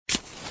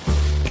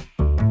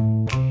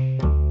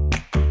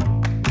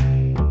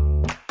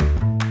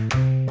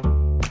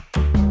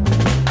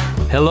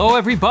Hello,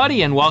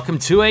 everybody, and welcome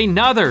to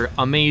another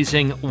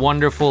amazing,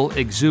 wonderful,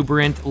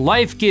 exuberant,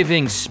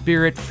 life-giving,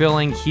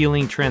 spirit-filling,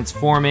 healing,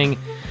 transforming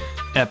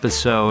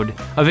episode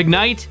of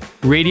Ignite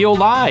Radio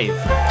Live.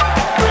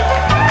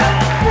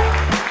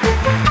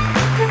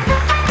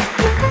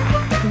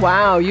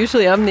 Wow,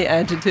 usually I'm the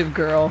adjective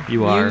girl.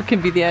 You are. You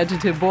can be the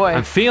adjective boy.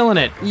 I'm feeling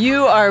it.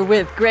 You are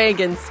with Greg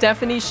and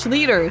Stephanie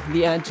Schlueter,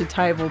 the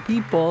adjectival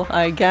people,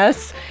 I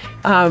guess.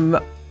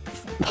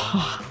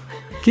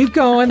 Keep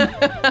going.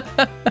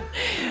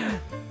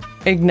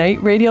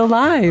 Ignite Radio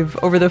Live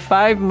over the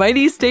 5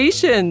 mighty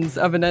stations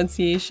of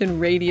Annunciation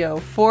Radio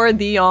for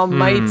the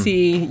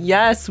Almighty.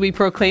 Yes, we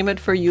proclaim it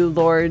for you,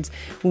 Lord.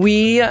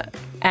 We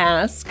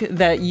ask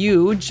that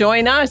you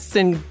join us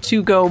and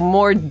to go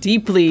more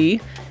deeply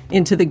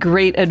into the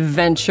great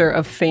adventure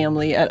of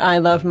family at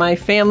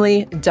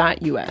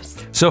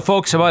ilovemyfamily.us. So,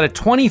 folks, about a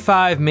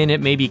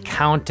 25-minute maybe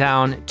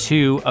countdown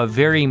to a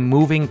very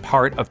moving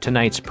part of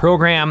tonight's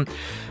program.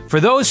 For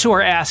those who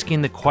are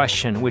asking the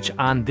question, which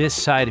on this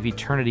side of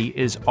eternity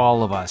is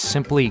all of us,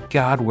 simply,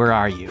 God, where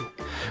are you?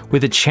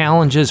 With the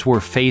challenges we're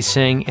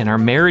facing in our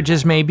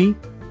marriages maybe,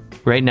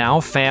 right now,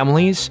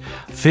 families,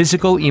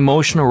 physical,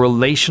 emotional,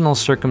 relational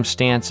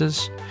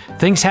circumstances,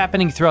 things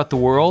happening throughout the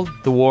world,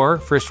 the war,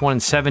 first one in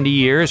 70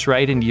 years,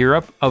 right, in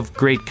Europe, of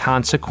great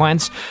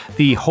consequence,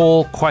 the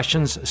whole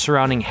questions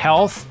surrounding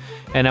health,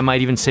 and I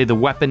might even say the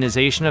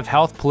weaponization of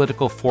health,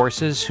 political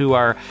forces who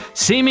are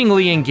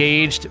seemingly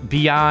engaged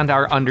beyond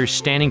our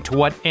understanding. To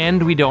what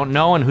end, we don't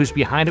know, and who's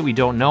behind it, we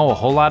don't know. A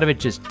whole lot of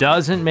it just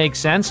doesn't make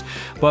sense,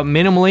 but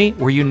minimally,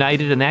 we're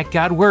united in that.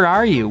 God, where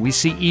are you? We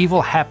see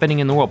evil happening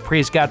in the world.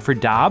 Praise God for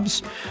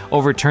Dobbs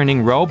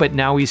overturning Roe, but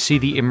now we see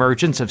the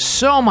emergence of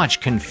so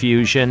much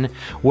confusion.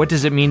 What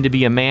does it mean to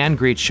be a man?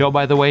 Great show,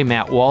 by the way.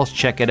 Matt Walsh,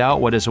 check it out.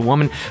 What is a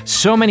woman?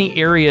 So many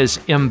areas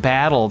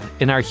embattled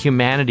in our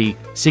humanity,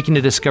 seeking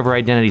to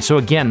discover identity. So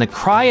again, the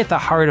cry at the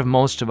heart of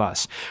most of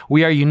us,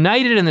 we are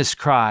united in this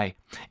cry,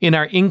 in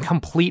our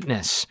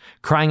incompleteness,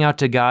 crying out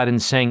to God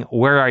and saying,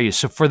 where are you?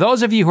 So for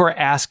those of you who are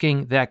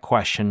asking that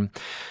question,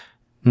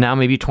 now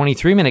maybe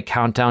 23-minute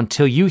countdown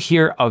till you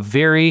hear a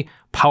very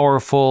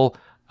powerful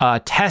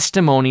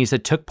testimonies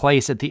that took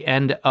place at the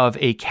end of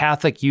a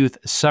Catholic youth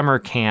summer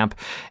camp.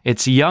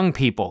 It's young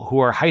people who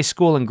are high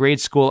school and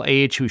grade school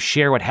age who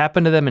share what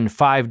happened to them in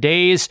 5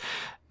 days.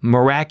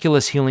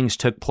 Miraculous healings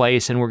took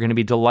place, and we're going to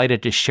be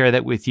delighted to share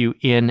that with you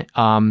in,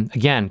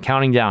 again,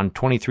 counting down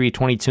 23,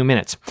 22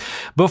 minutes.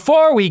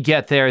 Before we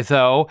get there,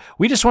 though,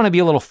 we just want to be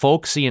a little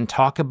folksy and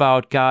talk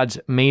about God's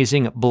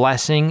amazing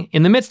blessing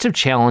in the midst of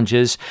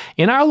challenges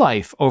in our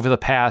life over the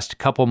past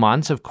couple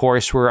months. Of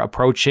course, we're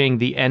approaching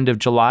the end of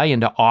July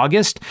into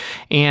August,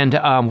 and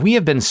we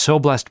have been so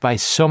blessed by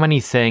so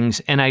many things,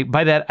 and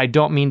by that, I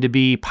don't mean to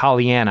be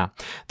Pollyanna.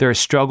 There are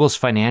struggles,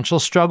 financial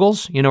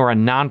struggles. You know, we're a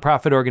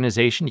nonprofit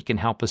organization. You can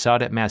help us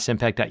out at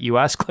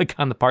massimpact.us. Click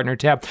on the partner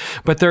tab.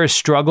 But there are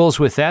struggles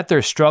with that. There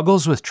are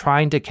struggles with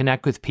trying to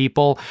connect with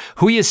people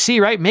who you see,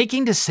 right,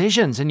 making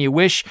decisions, and you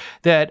wish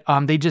that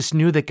they just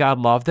knew that God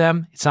loved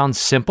them. It sounds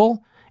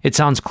simple. It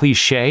sounds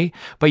cliche,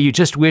 but you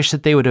just wish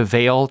that they would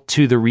avail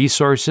to the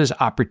resources,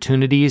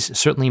 opportunities,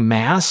 certainly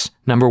mass,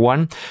 number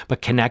one,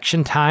 but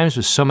connection times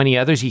with so many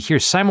others. You hear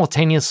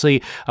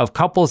simultaneously of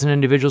couples and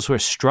individuals who are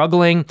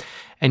struggling,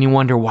 and you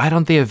wonder, why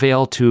don't they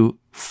avail to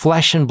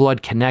flesh and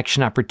blood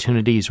connection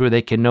opportunities where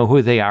they can know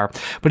who they are.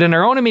 But in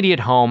our own immediate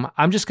home,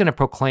 I'm just going to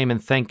proclaim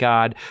and thank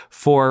God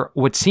for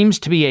what seems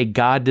to be a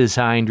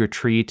God-designed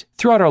retreat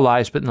throughout our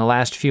lives, but in the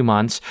last few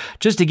months,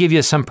 just to give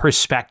you some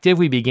perspective,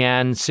 we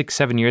began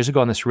 6-7 years ago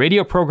on this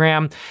radio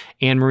program.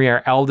 Anne-Marie,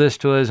 our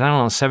eldest, was,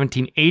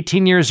 17,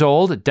 18 years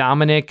old.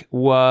 Dominic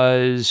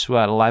was,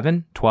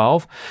 11,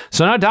 12.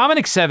 So now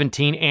Dominic's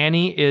 17.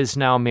 Annie is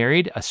now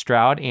married, a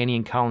Stroud, Annie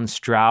and Colin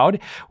Stroud.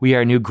 We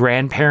are new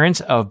grandparents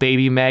of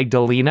baby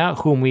Magdalena,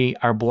 whom we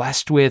are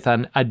blessed with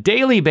on a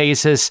daily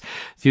basis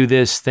through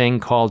this thing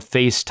called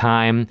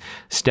FaceTime.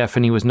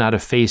 Stephanie was not a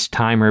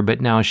FaceTimer,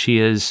 but now she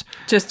is.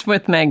 Just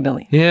with Magdalena.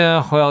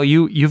 Yeah, well,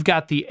 you've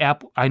got the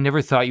Apple. I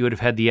never thought you would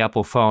have had the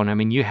Apple phone. I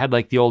mean, you had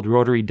like the old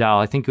rotary dial.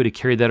 I think you would have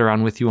carried that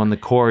around with you on the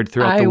cord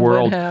throughout the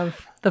world. I would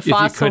have. The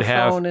fossil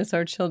phone, as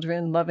our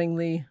children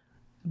lovingly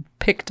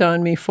picked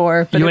on me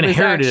for. But you it was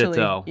inherited actually,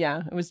 it, though.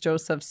 Yeah, it was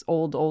Joseph's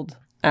old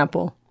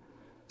Apple.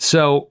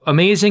 So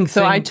amazing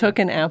thing. So I took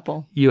an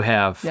apple. You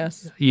have.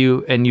 Yes.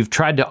 You've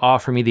tried to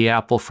offer me the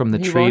apple from the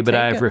tree, but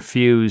I've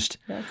refused.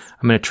 Yes.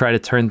 I'm going to try to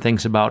turn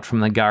things about from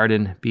the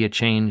garden, be a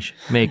change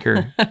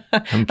maker.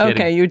 I'm kidding.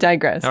 Okay, you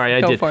digress. All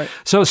right, Go I did. for it.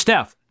 So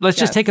Steph, let's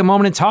just take a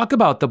moment and talk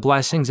about the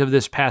blessings of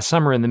this past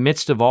summer in the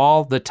midst of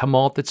all the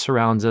tumult that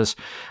surrounds us.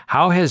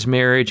 How has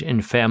marriage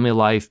and family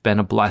life been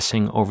a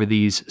blessing over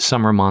these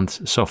summer months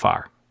so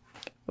far?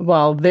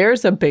 Well,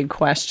 there's a big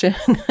question.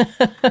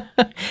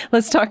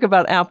 Let's talk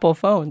about Apple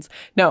phones.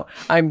 No,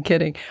 I'm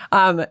kidding.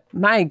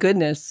 My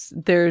goodness,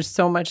 there's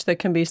so much that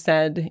can be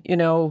said. You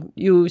know,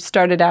 you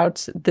started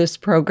out this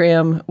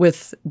program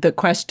with the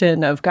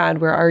question of, God,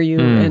 where are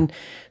you? And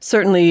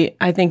certainly,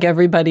 I think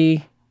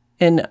everybody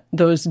in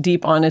those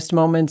deep, honest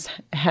moments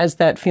has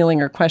that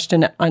feeling or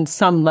question on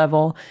some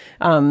level.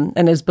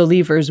 And as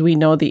believers, we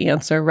know the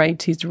answer, right?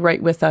 He's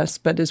right with us.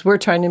 But as we're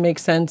trying to make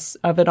sense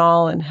of it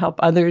all and help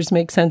others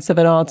make sense of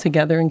it all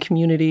together in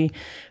community,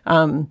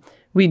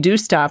 we do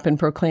stop and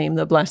proclaim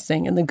the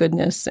blessing and the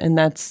goodness. And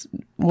that's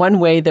one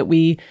way that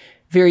we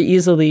very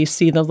easily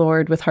see the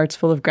Lord with hearts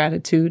full of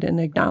gratitude and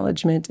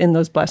acknowledgement in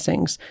those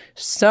blessings.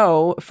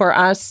 So for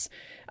us,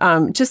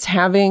 just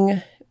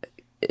having,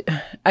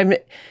 I'm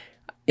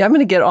going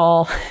to get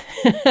all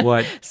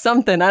what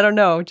something, I don't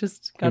know,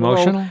 just got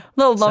emotional, a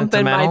little lump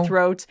in my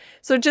throat.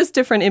 So just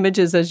different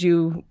images as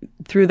you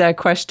threw that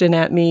question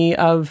at me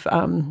of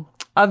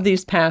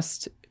these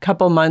past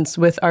couple months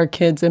with our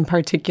kids in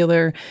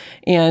particular.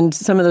 And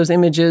some of those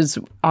images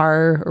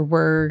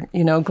were,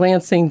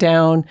 glancing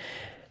down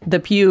the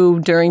pew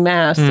during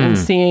Mass and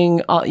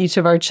seeing each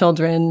of our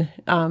children,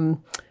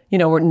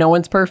 where no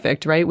one's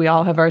perfect, right? We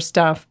all have our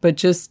stuff, but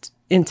just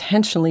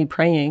intentionally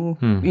praying,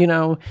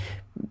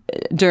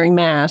 during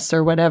Mass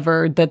or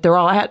whatever, that they're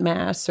all at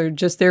Mass or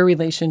just their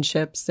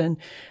relationships. And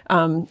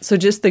so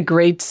just the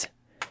great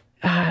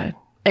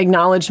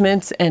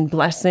acknowledgement and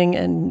blessing,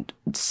 and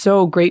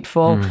so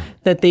grateful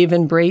that they've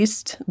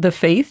embraced the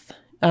faith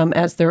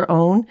as their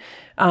own.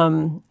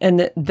 And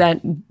that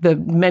the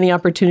many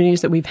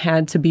opportunities that we've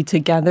had to be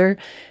together,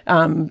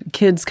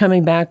 kids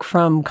coming back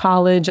from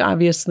college,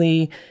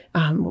 obviously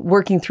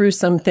working through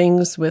some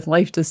things with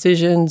life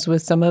decisions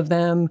with some of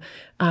them,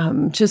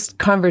 just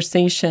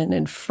conversation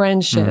and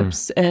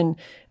friendships. And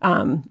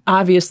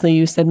obviously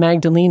you said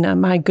Magdalena,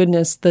 my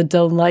goodness, the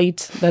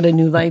delight that a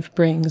new life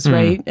brings,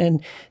 right?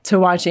 And to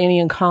watch Annie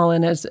and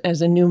Colin as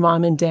a new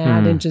mom and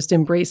dad and just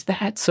embrace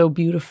that so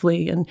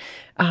beautifully. And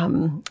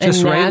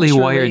just and rightly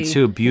wired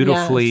too,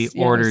 beautifully yes,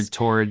 ordered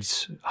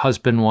towards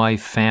husband,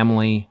 wife,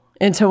 family.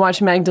 And to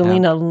watch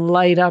Magdalena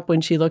light up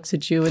when she looks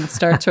at you and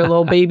starts her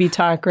little baby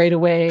talk right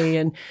away,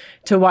 and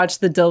to watch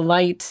the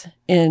delight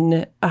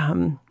in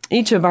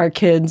each of our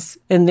kids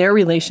and their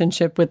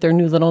relationship with their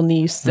new little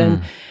niece,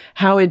 and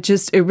how it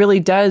really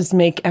does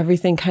make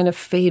everything kind of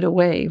fade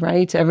away,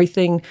 right?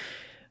 Everything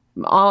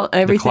clouds,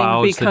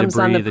 becomes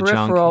the debris, on the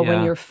peripheral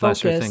when you're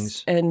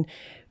focused. And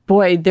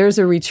boy, there's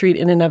a retreat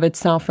in and of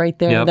itself right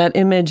there. Yep. That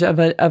image of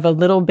a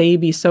little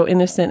baby so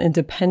innocent and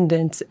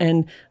dependent,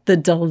 and the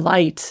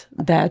delight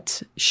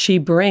that she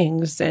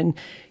brings, and,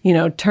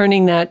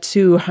 turning that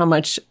to how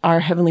much our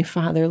Heavenly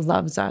Father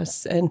loves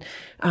us, and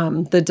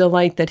the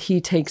delight that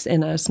He takes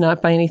in us,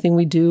 not by anything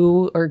we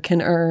do or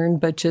can earn,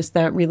 but just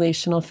that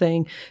relational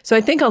thing. So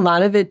I think a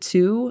lot of it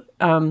too,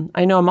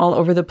 I know I'm all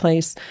over the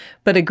place,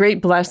 but a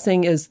great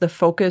blessing is the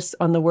focus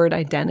on the word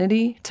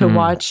identity, to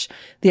watch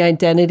the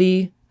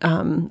identity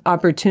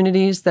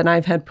opportunities that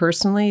I've had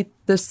personally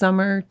this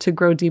summer to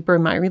grow deeper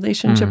in my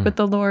relationship with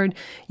the Lord.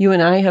 You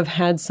and I have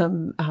had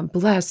some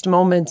blessed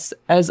moments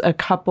as a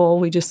couple.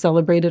 We just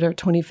celebrated our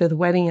 25th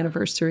wedding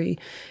anniversary.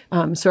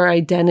 So our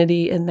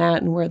identity in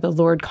that, and where the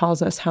Lord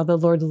calls us, how the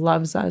Lord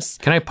loves us.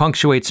 Can I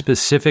punctuate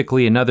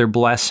specifically another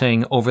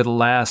blessing over the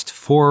last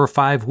 4 or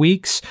 5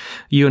 weeks?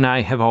 You and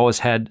I have always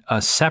had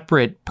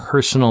separate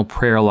personal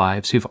prayer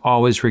lives. We've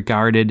always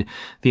regarded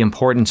the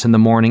importance in the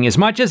morning, as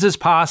much as is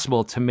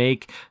possible, to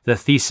make the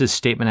thesis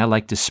statement. I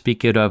like to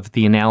speak it of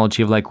the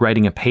analogy of like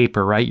writing a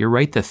paper, right? You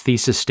write the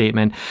thesis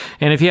statement,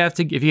 and if you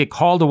get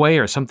called away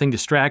or something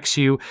distracts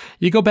you,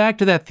 you go back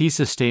to that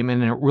thesis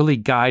statement, and it really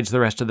guides the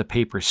rest of the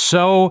paper.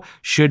 So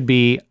should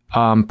be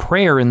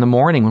prayer in the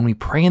morning. When we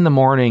pray in the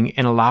morning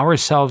and allow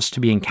ourselves to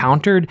be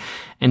encountered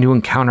and to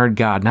encounter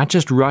God, not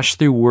just rush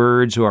through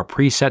words or a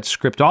preset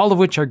script, all of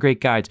which are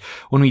great guides.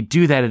 When we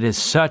do that, it is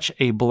such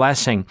a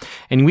blessing.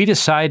 And we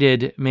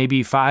decided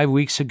maybe 5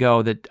 weeks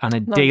ago that on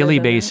a daily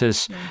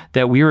basis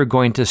that we were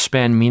going to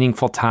spend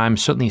meaningful time,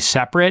 certainly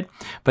separate,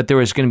 but there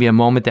was going to be a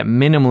moment that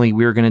minimally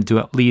we were going to do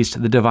at least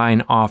the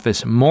Divine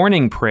Office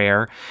morning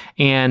prayer,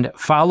 and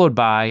followed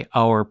by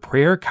our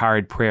prayer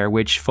card prayer,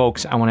 which,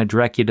 folks, I want to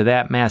direct you to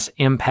that,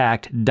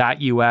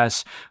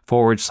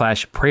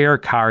 massimpact.us/prayer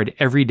card.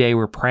 Every day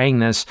we're praying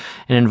this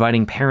and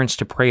inviting parents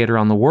to pray it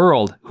around the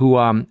world, who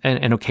an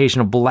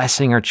occasion of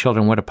blessing our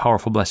children. What a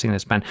powerful blessing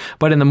that's been.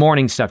 But in the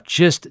morning stuff,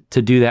 just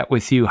to do that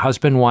with you,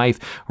 husband, wife,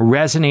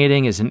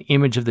 resonating as an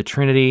image of the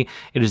Trinity.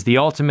 It is the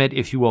ultimate,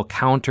 if you will,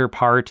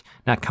 counterpart,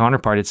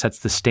 it sets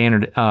the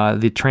standard.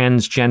 The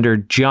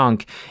transgender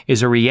junk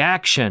is a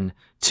reaction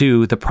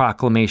to the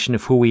proclamation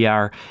of who we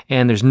are.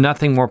 And there's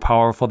nothing more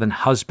powerful than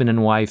husband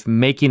and wife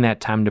making that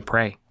time to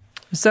pray.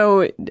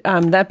 So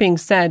that being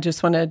said,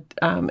 just want to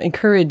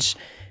encourage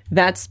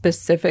that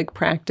specific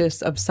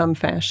practice of some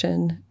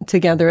fashion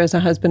together as a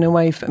husband and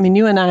wife. I mean,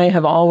 you and I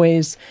have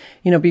always,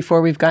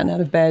 before we've gotten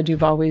out of bed,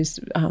 you've always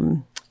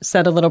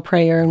said a little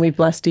prayer and we've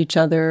blessed each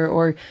other.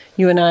 Or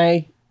you and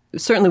I,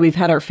 certainly we've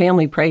had our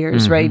family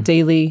prayers, right,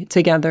 daily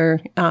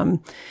together. And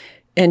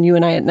you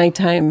and I at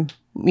nighttime,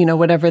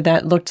 whatever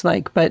that looked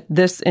like. But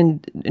this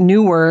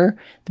newer,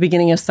 the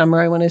beginning of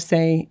summer, I want to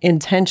say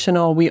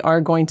intentional, we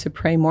are going to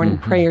pray morning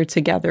prayer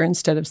together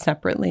instead of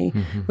separately,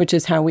 which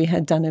is how we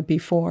had done it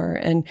before.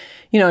 And,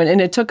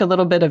 and it took a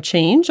little bit of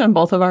change on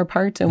both of our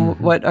parts and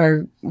what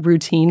our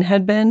routine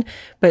had been.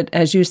 But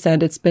as you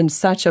said, it's been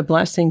such a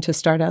blessing to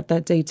start out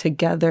that day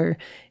together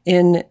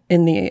in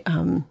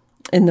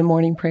the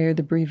morning prayer,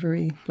 the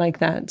breviary, like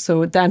that.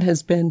 So that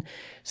has been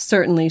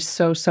certainly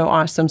so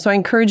awesome. So I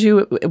encourage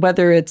you,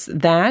 whether it's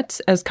that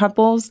as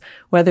couples,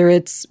 whether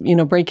it's,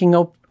 breaking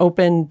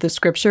open the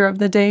scripture of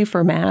the day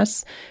for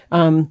Mass,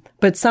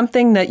 but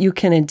something that you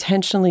can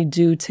intentionally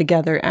do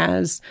together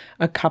as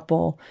a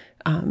couple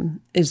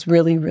is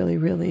really, really,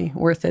 really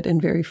worth it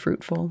and very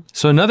fruitful.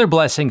 So another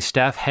blessing,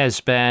 Steph, has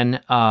been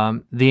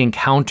the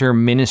Encounter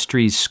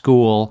Ministries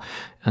School,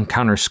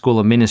 Encounter School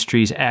of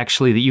Ministries,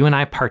 actually, that you and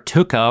I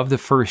partook of the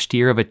first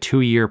year of a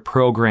 2-year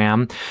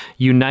program,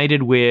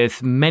 united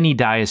with many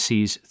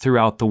dioceses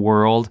throughout the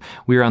world.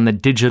 We are on the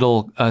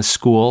digital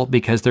school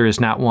because there is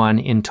not one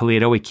in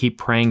Toledo. We keep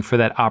praying for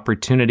that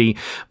opportunity,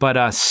 but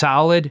a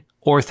solid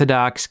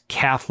Orthodox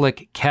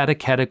Catholic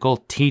catechetical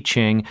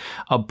teaching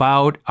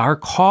about our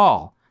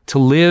call to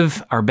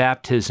live our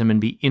baptism and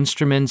be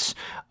instruments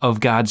of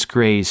God's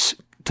grace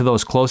to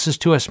those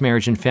closest to us,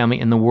 marriage and family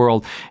in the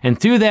world. And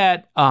through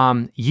that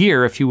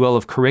year, if you will,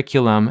 of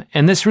curriculum,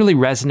 and this really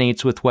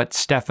resonates with what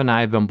Steph and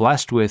I have been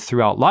blessed with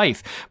throughout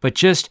life, but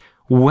just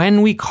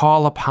when we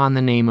call upon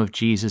the name of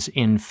Jesus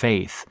in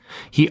faith,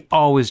 he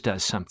always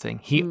does something.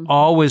 He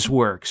always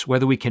works,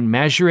 whether we can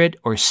measure it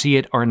or see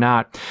it or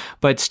not.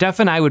 But Steph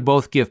and I would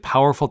both give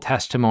powerful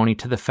testimony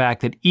to the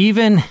fact that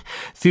even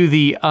through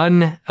the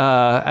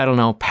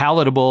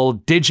palatable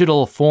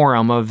digital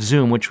forum of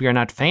Zoom, which we are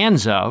not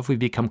fans of, we've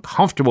become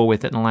comfortable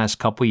with it in the last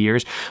couple of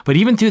years, but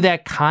even through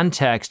that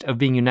context of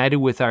being united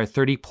with our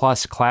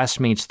 30-plus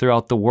classmates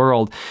throughout the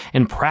world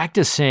and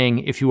practicing,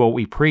 if you will, what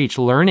we preach,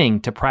 learning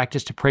to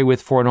practice to pray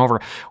with, for, and over,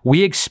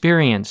 we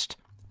experienced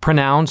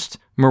pronounced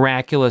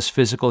miraculous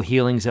physical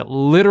healings that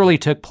literally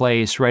took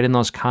place right in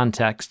those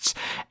contexts.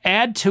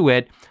 Add to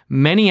it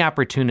many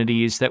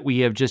opportunities that we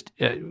have just,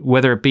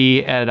 whether it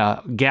be at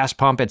a gas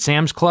pump at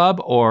Sam's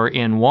Club or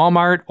in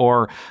Walmart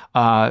or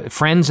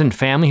friends and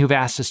family who've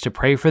asked us to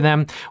pray for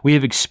them, we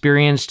have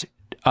experienced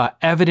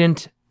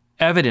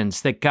evidence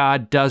that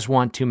God does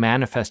want to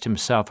manifest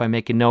himself. I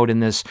make a note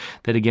in this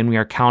that, again, we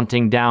are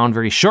counting down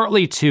very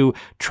shortly to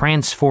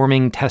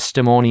transforming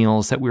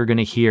testimonials that we're going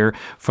to hear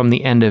from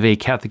the end of a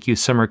Catholic Youth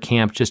Summer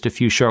Camp just a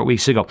few short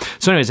weeks ago.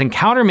 So anyways,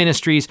 Encounter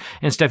Ministries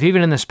and stuff,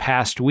 even in this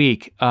past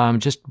week,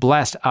 just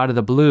blessed out of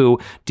the blue,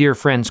 dear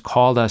friends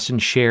called us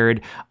and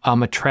shared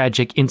a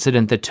tragic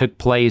incident that took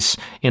place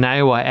in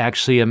Iowa.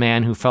 Actually, a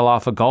man who fell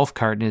off a golf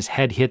cart and his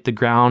head hit the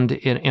ground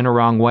in a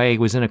wrong way,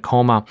 was in a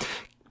coma.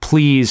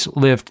 Please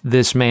lift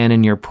this man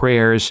in your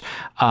prayers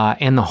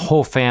and the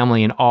whole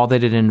family and all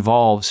that it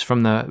involves,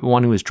 from the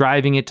one who was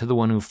driving it to the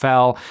one who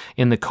fell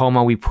in the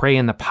coma. We pray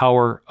in the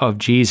power of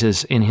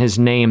Jesus in his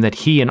name that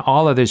he and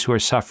all others who are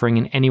suffering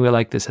in any way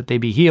like this, that they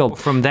be healed.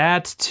 From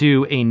that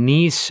to a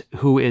niece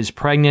who is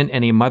pregnant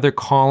and a mother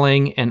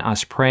calling and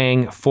us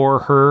praying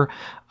for her,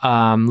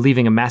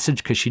 leaving a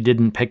message because she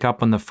didn't pick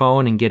up on the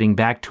phone and getting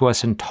back to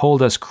us and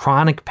told us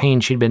chronic pain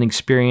she'd been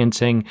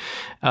experiencing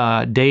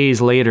days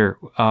later.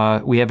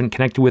 We haven't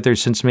connected with her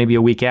since maybe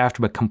a week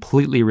after, but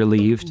completely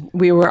relieved.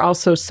 We were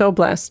also so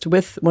blessed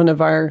with one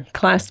of our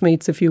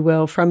classmates, if you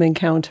will, from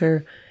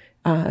Encounter,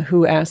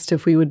 who asked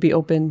if we would be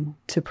open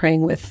to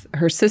praying with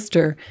her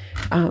sister,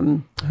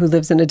 who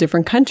lives in a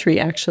different country,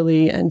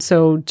 actually. And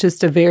so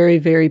just a very,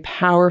 very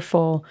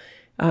powerful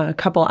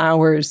couple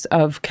hours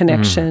of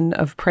connection,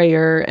 of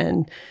prayer,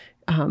 and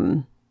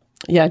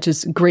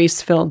just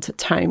grace-filled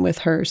time with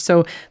her.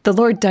 So the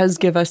Lord does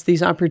give us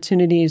these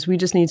opportunities. We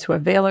just need to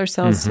avail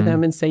ourselves to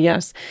them and say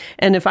yes.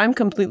 And if I'm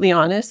completely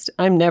honest,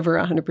 I'm never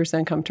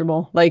 100%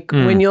 comfortable. Like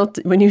when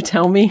you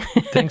tell me,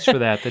 thanks for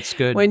that. That's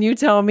good. When you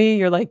tell me,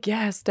 you're like,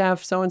 yeah,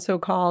 Steph, so-and-so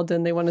called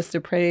and they want us to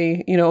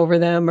pray, over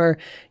them, or,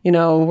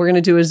 we're going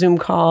to do a Zoom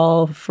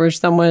call for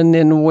someone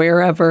in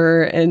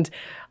wherever. And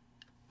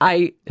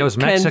it was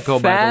Mexico,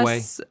 by the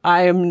way.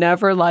 I am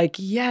never like,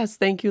 yes,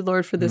 thank you,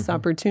 Lord, for this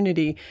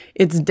opportunity.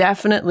 It's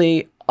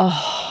definitely,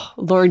 oh,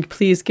 Lord,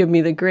 please give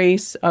me the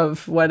grace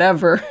of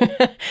whatever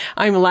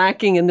I'm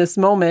lacking in this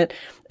moment.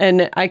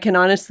 And I can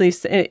honestly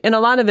say, and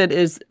a lot of it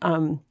is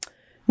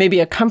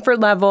maybe a comfort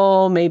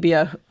level, maybe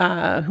a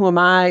who am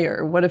I,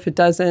 or what if it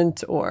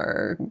doesn't,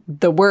 or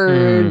the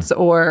words,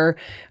 or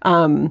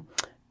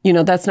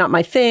that's not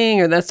my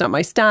thing, or that's not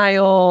my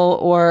style,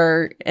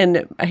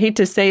 and I hate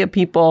to say it,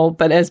 people,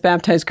 but as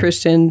baptized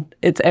Christian,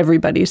 it's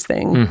everybody's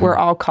thing. We're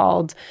all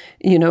called,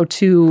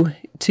 to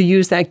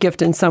use that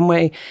gift in some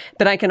way.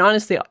 But I can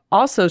honestly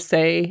also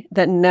say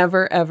that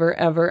never, ever,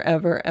 ever,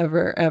 ever,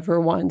 ever,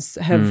 ever once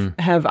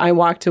have I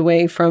walked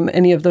away from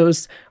any of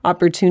those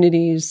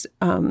opportunities,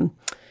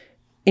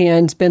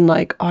 and been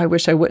like, oh, I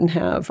wish I wouldn't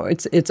have.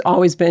 It's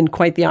always been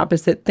quite the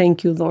opposite.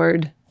 Thank you,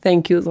 Lord.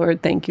 Thank you,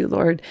 Lord. Thank you,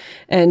 Lord.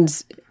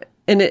 And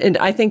And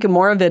I think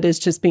more of it is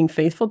just being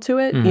faithful to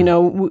it. You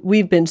know,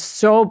 we've been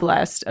so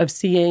blessed of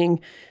seeing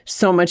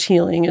so much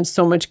healing and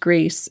so much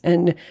grace.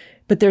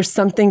 But there's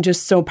something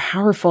just so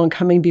powerful in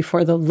coming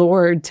before the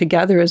Lord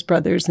together as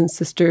brothers and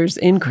sisters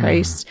in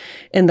Christ,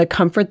 and the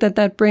comfort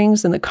that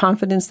brings, and the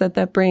confidence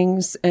that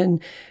brings, and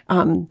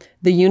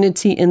the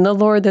unity in the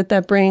Lord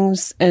that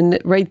brings. And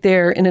right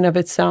there in and of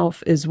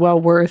itself is well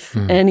worth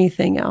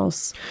anything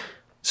else.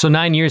 So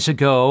 9 years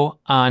ago,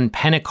 on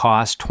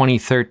Pentecost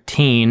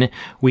 2013,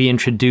 we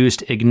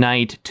introduced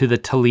Ignite to the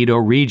Toledo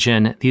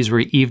region. These were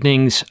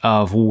evenings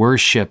of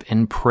worship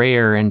and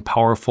prayer and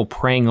powerful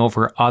praying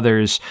over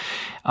others.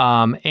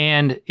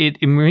 And it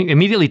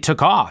immediately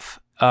took off.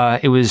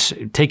 It was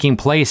taking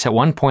place at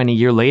one point a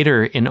year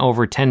later in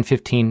over 10,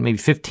 15, maybe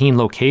 15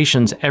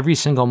 locations every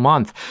single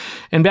month.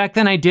 And back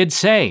then I did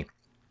say,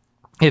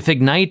 if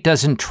Ignite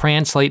doesn't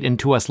translate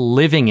into us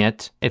living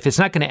it, if it's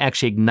not going to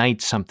actually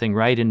ignite something,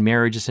 right, in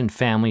marriages and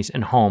families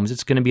and homes,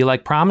 it's going to be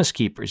like Promise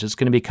Keepers. It's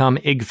going to become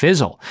Ig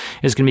Fizzle.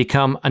 It's going to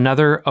become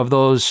another of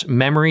those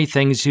memory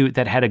things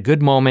that had a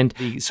good moment,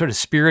 the sort of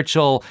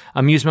spiritual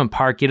amusement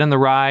park, get on the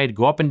ride,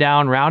 go up and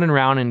down, round,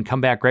 and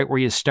come back right where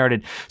you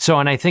started. So,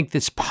 and I think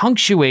this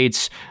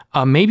punctuates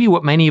maybe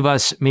what many of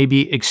us may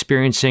be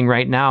experiencing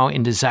right now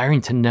in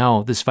desiring to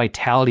know this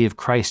vitality of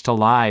Christ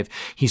alive.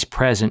 He's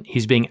present.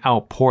 He's being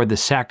outpoured. The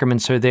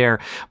sacraments are there.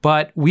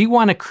 But we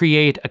want to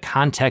create a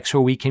context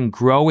where we can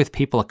grow with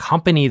people,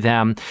 accompany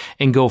them,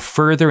 and go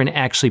further in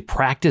actually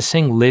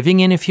practicing,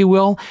 living in, if you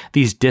will,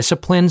 these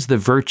disciplines, the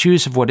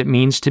virtues of what it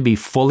means to be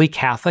fully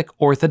Catholic,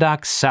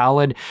 Orthodox,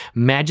 solid,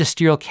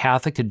 magisterial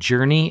Catholic, to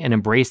journey and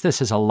embrace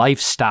this as a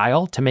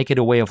lifestyle, to make it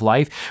a way of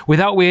life,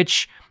 without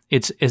which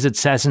it's, as it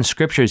says in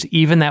scriptures,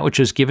 even that which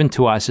was given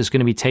to us is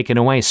going to be taken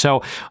away.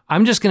 So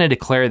I'm just going to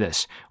declare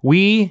this.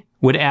 We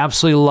would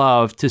absolutely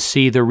love to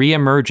see the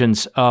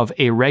reemergence of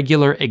a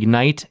regular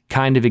Ignite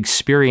kind of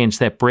experience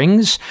that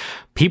brings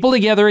people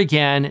together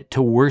again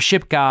to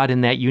worship God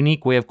in that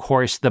unique way. Of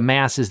course, the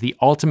Mass is the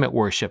ultimate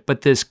worship,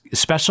 but this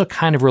special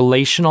kind of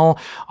relational,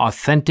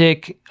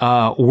 authentic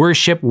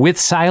worship with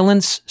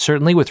silence,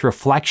 certainly with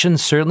reflection,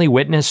 certainly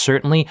witness,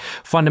 certainly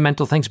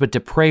fundamental things, but to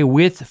pray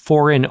with,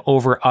 for, and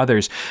over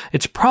others.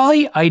 It's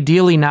probably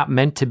ideally not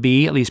meant to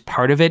be, at least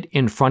part of it,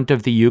 in front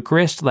of the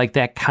Eucharist. Like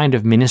that kind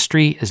of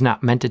ministry is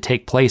not meant to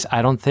take place,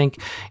 I don't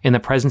think, in the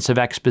presence of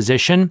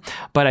exposition,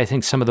 but I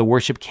think some of the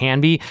worship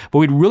can be. But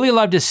we'd really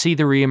love to see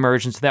the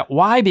reemergence of that.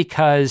 Why?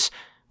 Because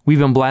we've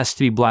been blessed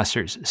to be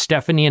blessers.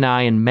 Stephanie and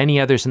I and many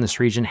others in this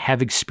region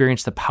have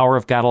experienced the power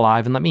of God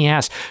alive. And let me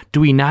ask, do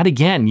we not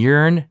again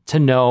yearn to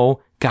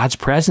know God's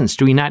presence?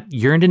 Do we not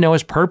yearn to know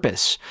His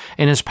purpose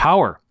and His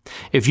power?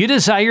 If you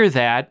desire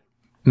that,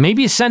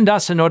 maybe send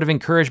us a note of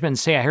encouragement and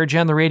say, I heard you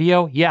on the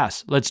radio.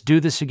 Yes, let's do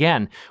this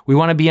again. We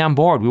want to be on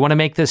board. We want to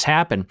make this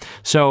happen.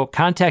 So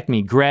contact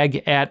me,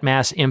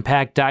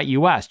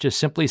 greg@massimpact.us. Just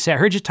simply say, I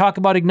heard you talk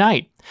about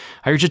Ignite.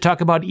 I heard you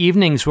talk about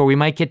evenings where we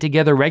might get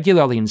together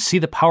regularly and see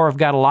the power of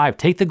God alive.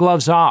 Take the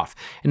gloves off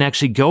and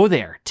actually go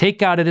there. Take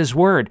God at His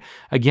word.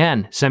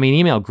 Again, send me an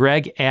email,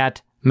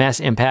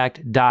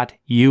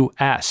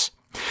 greg@massimpact.us.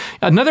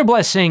 Another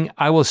blessing,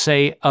 I will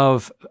say,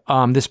 of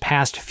this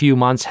past few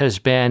months has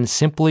been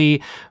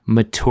simply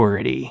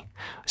maturity.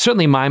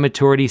 Certainly my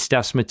maturity,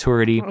 Steph's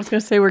maturity. I was going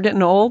to say, we're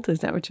getting old. Is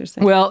that what you're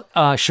saying? Well,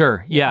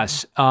 sure,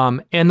 yes.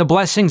 And the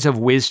blessings of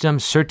wisdom,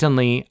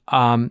 certainly,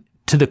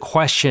 to the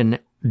question,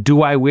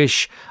 do I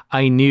wish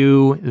I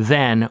knew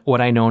then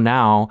what I know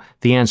now?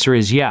 The answer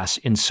is yes,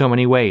 in so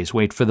many ways.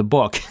 Wait for the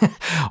book.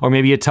 Or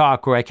maybe a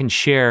talk where I can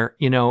share,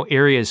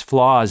 areas,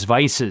 flaws,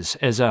 vices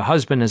as a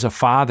husband, as a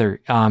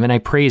father. And I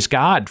praise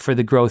God for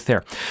the growth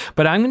there.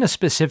 But I'm going to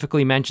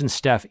specifically mention,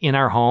 Steph, in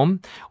our home,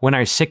 when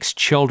our 6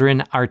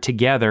 children are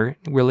together,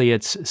 really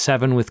it's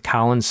 7 with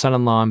Colin's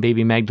son-in-law and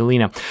baby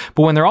Magdalena.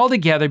 But when they're all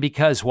together,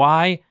 because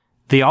why?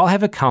 They all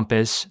have a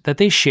compass that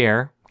they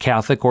share.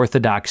 Catholic,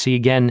 Orthodoxy,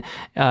 again,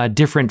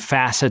 different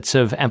facets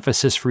of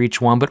emphasis for each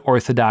one, but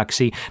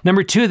Orthodoxy.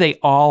 Number 2, they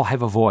all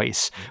have a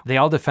voice. They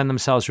all defend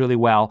themselves really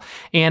well.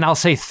 And I'll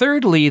say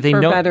thirdly, they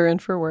know— For better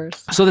and for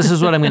worse. So this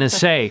is what I'm going to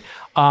say.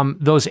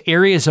 Those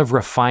areas of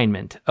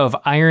refinement, of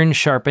iron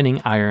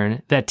sharpening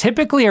iron, that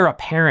typically are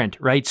apparent,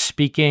 right?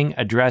 Speaking,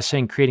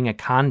 addressing, creating a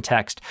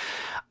context.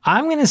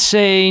 I'm going to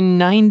say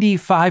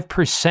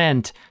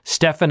 95%,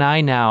 Steph and I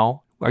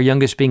now, our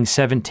youngest being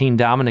 17,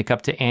 Dominic,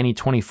 up to Annie,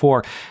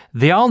 24,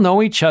 they all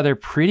know each other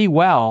pretty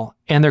well,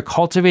 and they're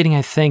cultivating,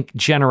 I think,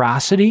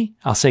 generosity.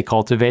 I'll say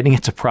cultivating,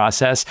 it's a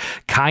process,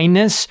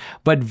 kindness,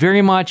 but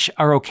very much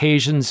are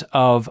occasions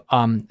of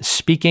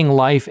speaking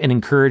life and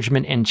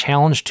encouragement and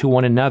challenge to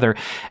one another.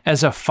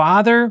 As a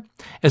father,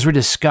 as we're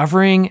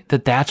discovering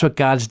that that's what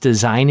God's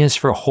design is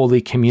for a holy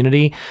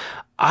community,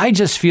 I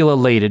just feel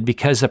elated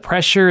because the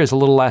pressure is a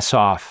little less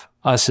off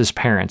us as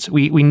parents.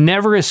 We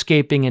never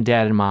escape being a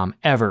dad and mom,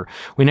 ever.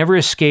 We never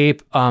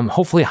escape,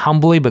 hopefully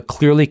humbly but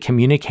clearly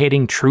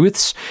communicating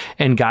truths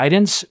and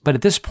guidance. But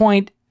at this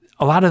point,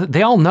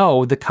 they all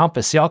know the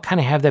compass. They all kind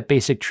of have that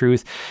basic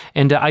truth.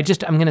 And I'm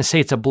going to say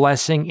it's a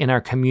blessing in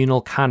our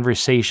communal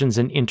conversations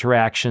and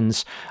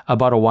interactions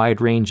about a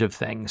wide range of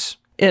things.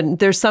 And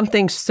there's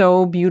something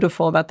so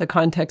beautiful about the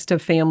context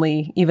of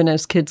family, even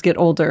as kids get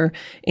older,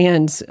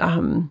 and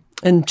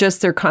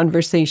just their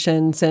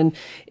conversations. And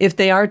if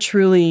they are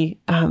truly,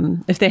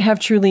 if they have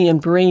truly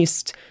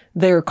embraced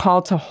their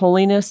call to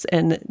holiness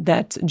and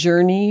that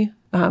journey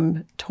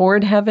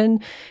toward heaven,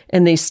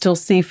 and they still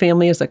see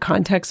family as a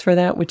context for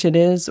that, which it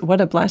is, what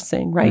a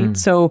blessing, right?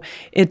 So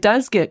it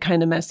does get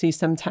kind of messy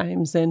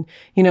sometimes. And,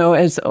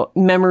 as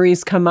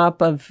memories come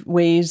up of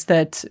ways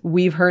that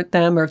we've hurt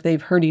them, or if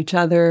they've hurt each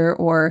other,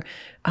 or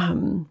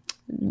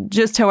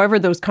just however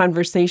those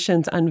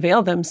conversations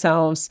unveil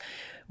themselves,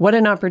 what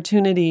an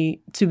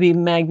opportunity to be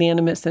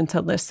magnanimous and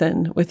to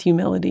listen with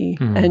humility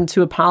and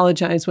to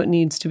apologize what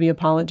needs to be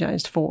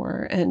apologized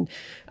for, and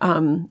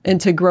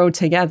to grow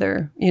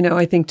together.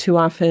 I think too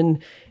often,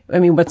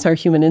 what's our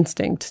human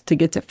instinct? To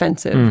get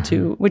defensive,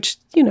 which,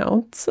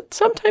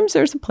 sometimes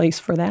there's a place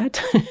for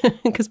that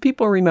because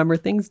people remember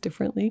things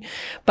differently.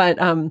 But,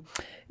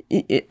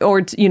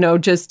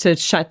 just to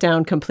shut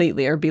down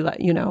completely or be like,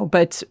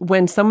 but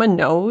when someone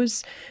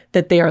knows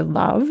that they are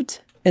loved,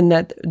 and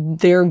that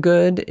their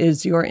good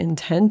is your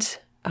intent,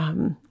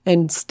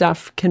 and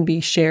stuff can be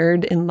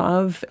shared in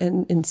love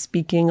and in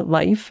speaking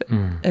life,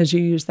 as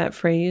you use that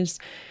phrase,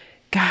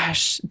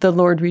 gosh, the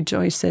Lord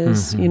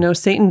rejoices.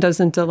 Satan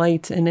doesn't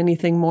delight in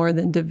anything more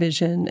than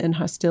division and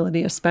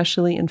hostility,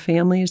 especially in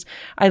families.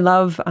 I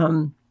love,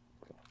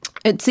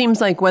 it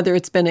seems like whether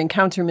it's been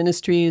Encounter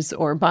Ministries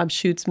or Bob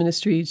Schutt's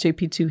ministry,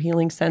 JP2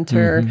 Healing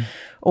Center,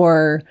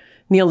 or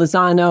Neil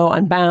Lozano,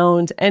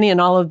 Unbound, any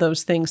and all of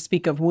those things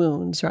speak of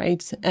wounds,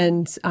 right?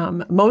 And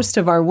most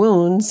of our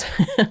wounds,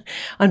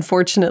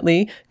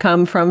 unfortunately,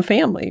 come from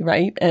family,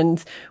 right?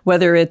 And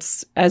whether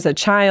it's as a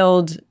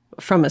child,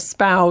 from a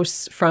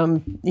spouse,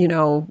 from,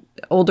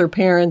 older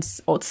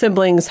parents, old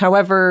siblings,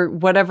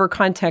 whatever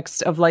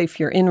context of life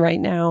you're in right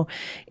now.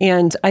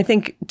 And I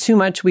think too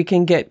much we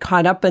can get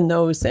caught up in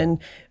those. And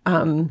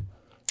let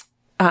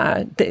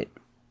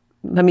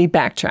me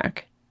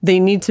backtrack. They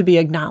need to be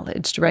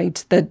acknowledged,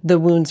 right? That the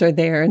wounds are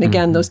there. And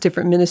again, those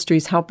different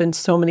ministries help in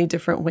so many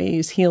different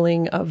ways,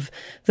 healing of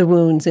the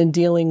wounds and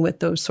dealing with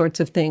those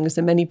sorts of things.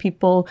 And many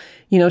people,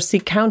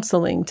 seek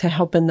counseling to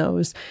help in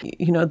those.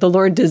 The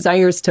Lord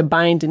desires to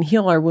bind and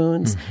heal our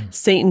wounds.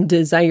 Satan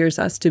desires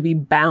us to be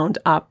bound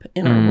up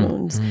in our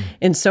wounds.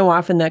 And so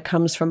often that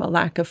comes from a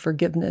lack of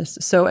forgiveness.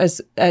 So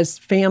as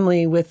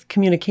family with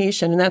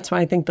communication, and that's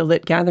why I think the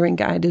Lit Gathering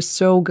Guide is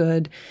so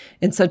good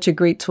and such a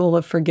great tool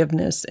of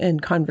forgiveness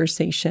and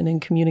conversation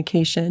and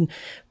communication.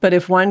 But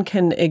if one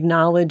can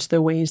acknowledge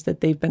the ways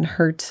that they've been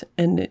hurt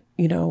and,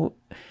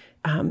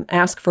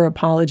 ask for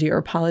apology or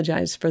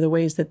apologize for the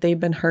ways that they've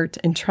been hurt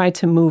and try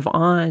to move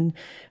on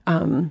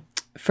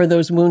for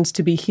those wounds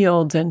to be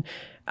healed. And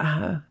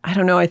I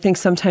don't know, I think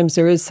sometimes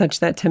there is such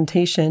that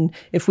temptation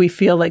if we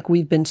feel like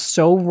we've been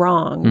so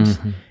wronged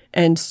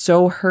and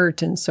so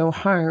hurt and so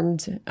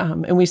harmed.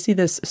 And we see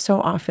this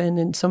so often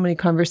in so many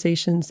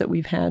conversations that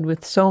we've had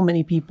with so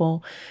many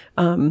people.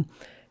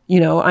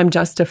 I'm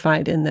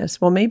justified in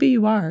this. Well, maybe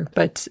you are,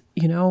 but,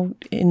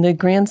 in the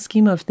grand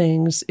scheme of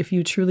things, if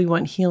you truly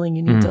want healing,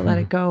 you need to let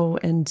it go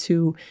and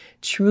to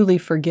truly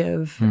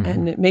forgive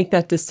and make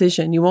that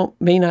decision. You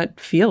may not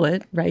feel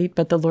it, right?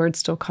 But the Lord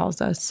still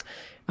calls us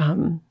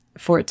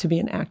for it to be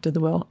an act of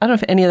the will. I don't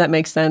know if any of that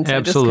makes sense.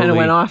 Absolutely. I just kind of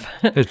went off.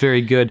 It's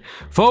very good.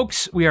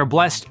 Folks, we are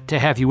blessed to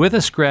have you with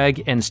us,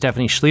 Greg and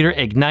Stephanie Schlueter,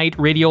 Ignite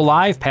Radio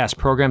Live, past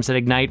programs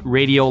at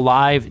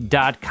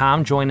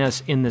igniteradiolive.com. Join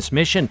us in this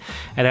mission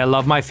at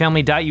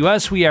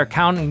ilovemyfamily.us. We are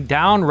counting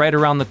down right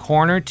around the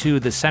corner to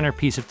the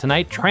centerpiece of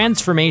tonight,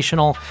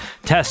 transformational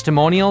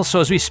testimonials.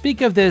 So as we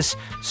speak of this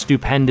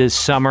stupendous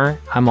summer,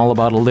 I'm all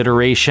about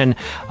alliteration,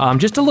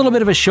 just a little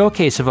bit of a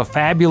showcase of a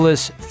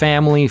fabulous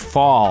family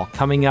fall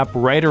coming up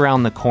right around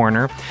the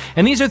corner.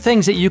 And these are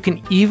things that you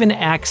can even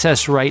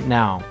access right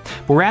now.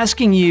 But we're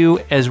asking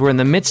you, as we're in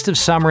the midst of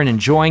summer and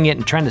enjoying it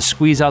and trying to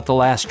squeeze out the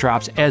last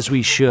drops, as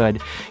we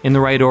should, in the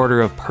right order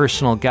of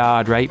personal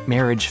God, right?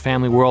 Marriage,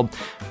 family, world.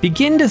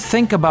 Begin to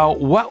think about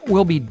what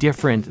will be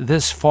different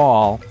this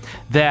fall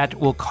that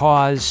will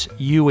cause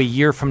you a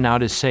year from now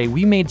to say,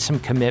 we made some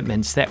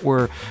commitments that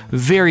were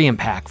very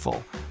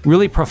impactful,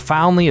 really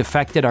profoundly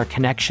affected our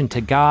connection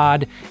to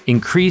God,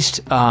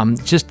 increased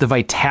just the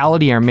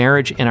vitality of our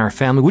marriage and our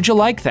family. Would you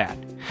like that?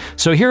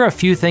 So here are a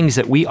few things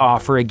that we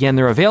offer. Again,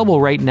 they're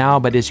available right now,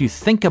 but as you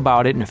think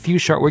about it, in a few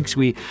short weeks,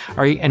 we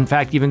are, in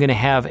fact, even going to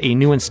have a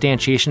new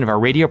instantiation of our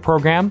radio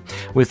program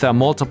with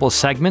multiple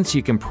segments.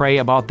 You can pray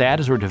about that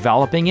as we're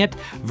developing it.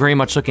 Very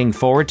much looking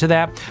forward to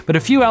that. But a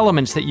few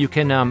elements that you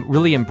can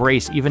really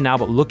embrace even now,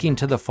 but looking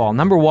to the fall.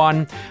 Number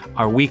one,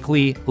 our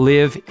weekly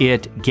Live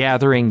It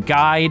Gathering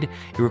Guide.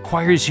 It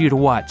requires you to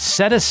what?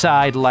 Set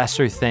aside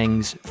lesser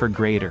things for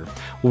greater.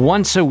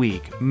 Once a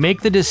week,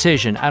 make the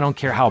decision. I don't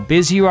care how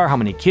busy you are, how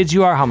many many kids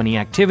you are, how many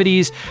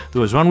activities.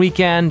 There was one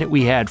weekend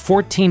we had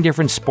 14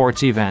 different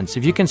sports events.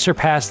 If you can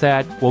surpass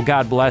that, well,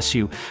 God bless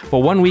you. But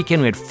one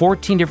weekend we had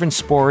 14 different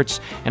sports,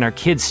 and our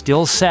kids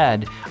still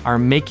said our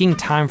making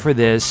time for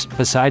this,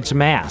 besides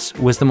Mass,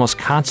 was the most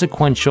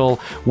consequential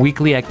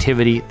weekly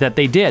activity that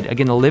they did.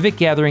 Again, the Live It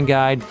Gathering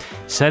Guide,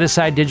 set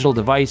aside digital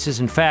devices.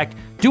 In fact,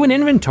 do an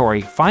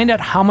inventory. Find out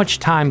how much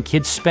time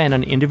kids spend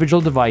on individual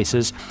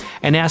devices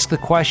and ask the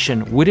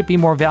question, would it be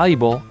more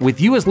valuable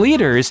with you as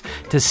leaders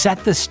to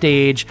set the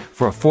stage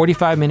for a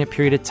 45-minute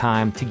period of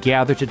time to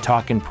gather to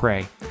talk and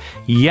pray?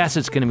 Yes,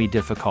 it's going to be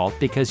difficult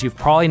because you've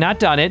probably not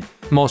done it.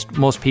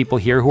 Most people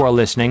here who are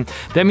listening.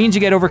 That means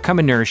you got to overcome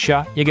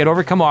inertia. You got to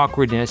overcome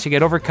awkwardness. You got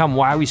to overcome,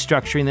 why are we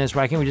structuring this?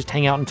 Why can't we just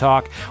hang out and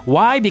talk?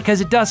 Why?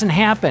 Because it doesn't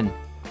happen.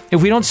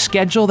 If we don't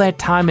schedule that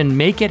time and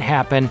make it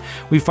happen,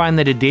 we find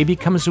that a day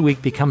becomes a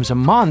week, becomes a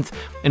month,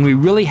 and we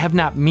really have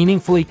not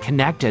meaningfully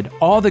connected.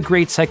 All the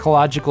great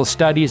psychological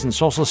studies and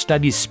social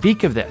studies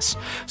speak of this.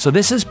 So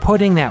this is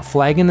putting that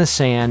flag in the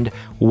sand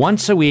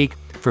once a week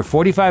for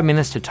 45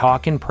 minutes to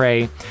talk and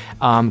pray.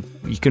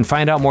 You can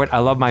find out more at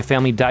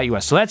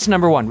ilovemyfamily.us. So that's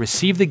number one,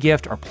 receive the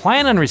gift or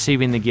plan on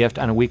receiving the gift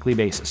on a weekly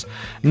basis.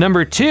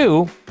 Number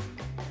two,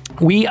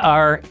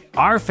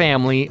 our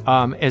family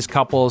as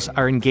couples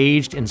are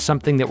engaged in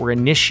something that we're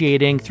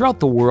initiating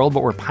throughout the world,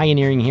 but we're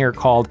pioneering here,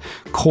 called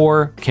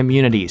core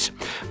communities.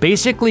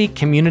 Basically,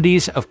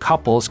 communities of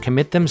couples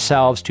commit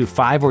themselves to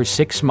 5 or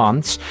 6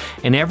 months,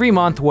 and every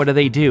month, what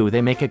do?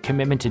 They make a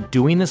commitment to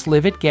doing this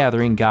Live It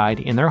Gathering Guide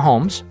in their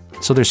homes.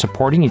 So they're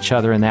supporting each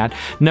other in that.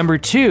 Number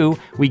two,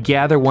 we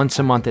gather once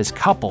a month as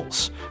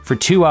couples for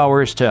 2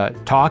 hours to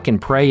talk and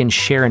pray and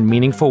share in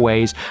meaningful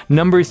ways.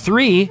 Number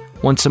three,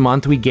 once a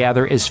month, we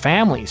gather as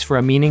families for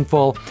a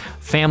meaningful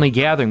family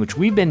gathering, which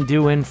we've been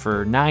doing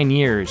for 9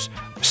 years,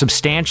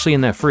 substantially in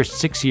the first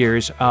 6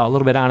 years, a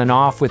little bit on and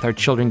off with our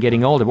children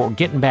getting older, but we're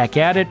getting back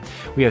at it.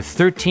 We have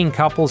 13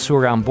 couples who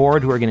are on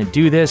board who are going to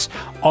do this.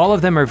 All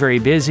of them are very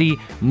busy.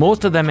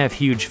 Most of them have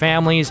huge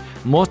families.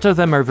 Most of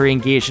them are very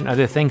engaged in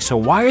other things. So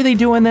why are they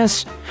doing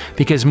this?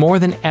 Because more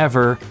than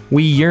ever,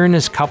 we yearn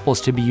as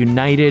couples to be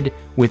united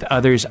with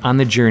others on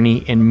the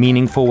journey in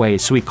meaningful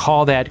ways. So we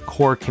call that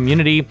core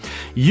community.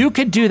 You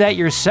could do that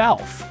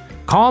yourself.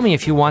 Call me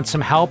if you want some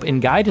help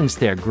and guidance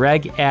there,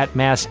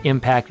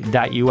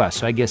 greg@massimpact.us.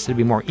 So I guess it'd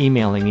be more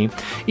emailing me.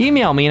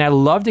 Email me, and I'd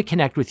love to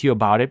connect with you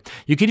about it.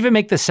 You could even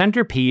make the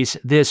centerpiece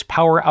this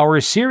Power Hour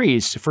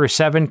series for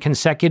 7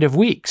 consecutive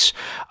weeks.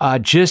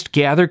 Just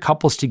gather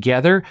couples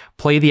together,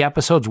 play the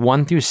episodes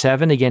 1 through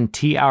 7, again,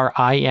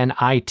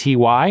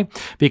 TRINITY.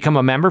 Become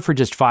a member for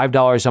just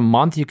 $5 a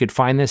month. You could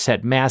find this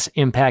at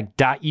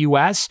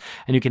massimpact.us,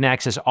 and you can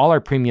access all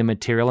our premium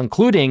material,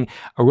 including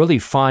a really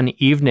fun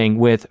evening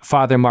with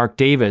Father Mark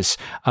Davis,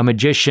 a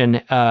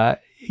magician,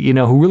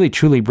 who really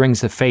truly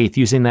brings the faith,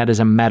 using that as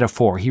a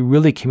metaphor. He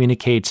really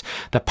communicates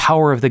the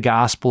power of the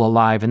gospel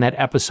alive, and that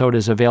episode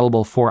is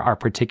available for our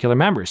particular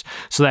members.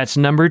 So that's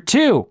number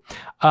two.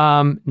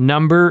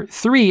 Number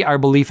three, our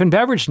Belief and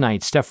Beverage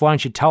Nights. Steph, why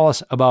don't you tell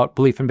us about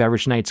Belief and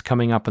Beverage Nights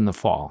coming up in the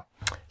fall?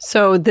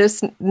 So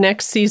this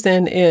next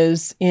season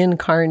is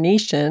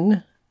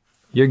Incarnation.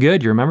 You're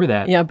good. You remember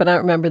that. Yeah, but I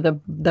don't remember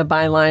the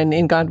byline,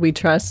 In God We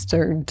Trust,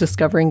 or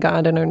Discovering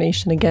God in Our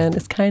Nation Again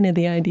is kind of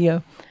the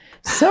idea.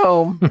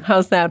 So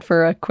how's that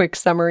for a quick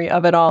summary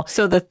of it all?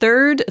 So the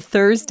third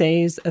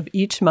Thursdays of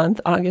each month,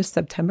 August,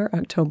 September,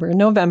 October, and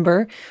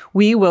November,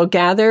 we will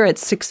gather at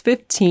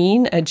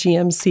 6:15 at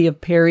GMC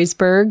of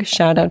Perrysburg.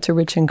 Shout out to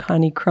Rich and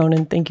Connie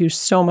Cronin. Thank you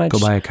so much. Go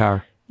buy a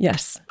car.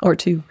 Yes, or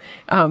two,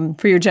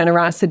 for your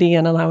generosity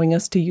and allowing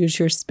us to use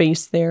your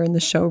space there in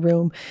the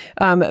showroom.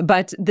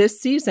 But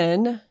this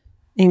season,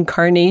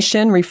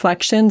 Incarnation,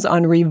 Reflections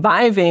on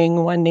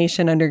Reviving One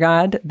Nation Under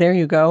God. There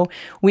you go.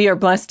 We are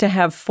blessed to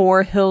have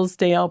 4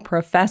 Hillsdale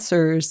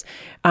professors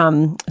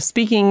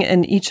speaking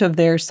in each of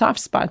their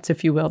soft spots,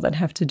 if you will, that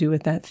have to do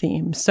with that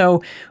theme.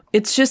 So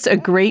it's just a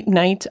great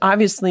night,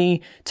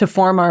 obviously, to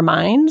form our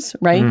minds,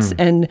 right?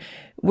 And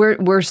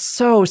we're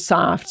so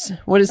soft.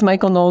 What does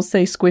Michael Knowles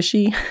say?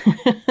 Squishy?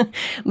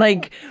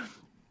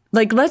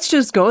 Like, let's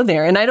just go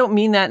there. And I don't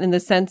mean that in the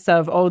sense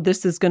of, oh,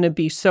 this is going to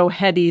be so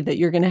heady that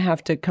you're going to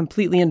have to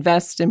completely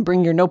invest and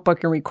bring your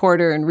notebook and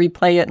recorder and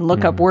replay it and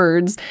look up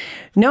words.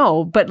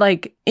 No, but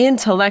like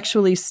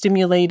intellectually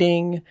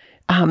stimulating,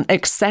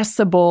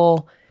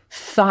 accessible,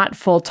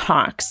 thoughtful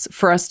talks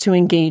for us to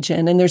engage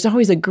in. And there's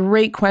always a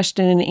great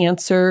question and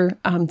answer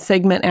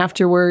segment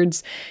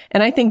afterwards.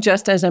 And I think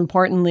just as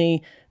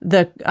importantly,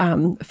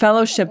 the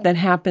fellowship that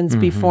happens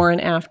before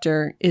and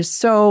after is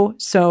so,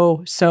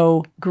 so,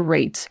 so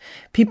great.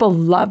 People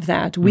love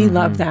that. We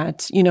love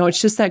that.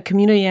 It's just that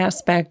community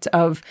aspect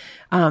of,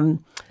 I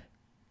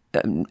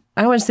don't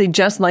want to say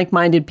just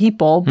like-minded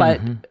people,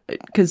 but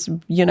because,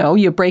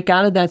 you break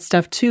out of that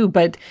stuff too.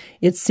 But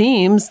it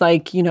seems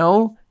like,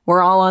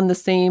 we're all on the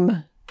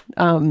same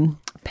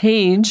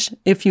page,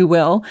 if you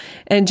will,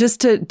 and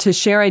just to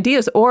share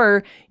ideas.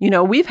 Or,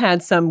 we've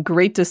had some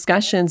great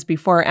discussions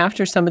before or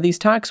after some of these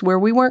talks where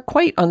we weren't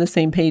quite on the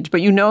same page,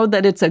 but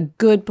that it's a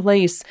good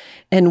place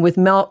and with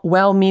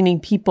well-meaning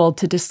people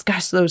to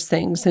discuss those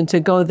things and to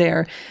go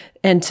there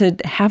and to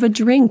have a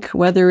drink,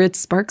 whether it's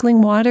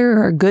sparkling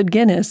water or good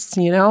Guinness,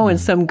 and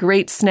some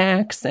great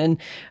snacks. And,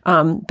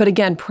 but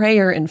again,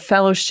 prayer and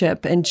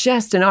fellowship and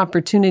just an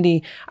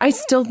opportunity. I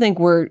still think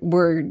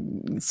we're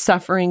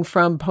suffering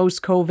from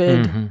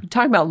post-COVID,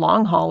 talking about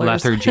long haulers.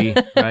 Lethargy,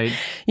 right?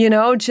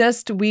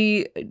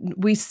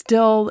 We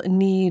still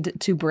need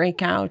to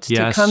break out,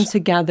 to come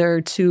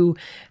together, to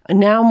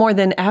now more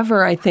than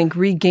ever, I think,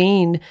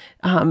 regain,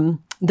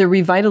 the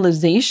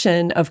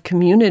revitalization of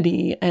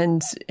community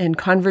and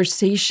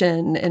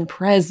conversation and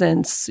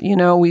presence.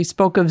 We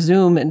spoke of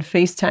Zoom and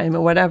FaceTime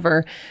or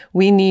whatever.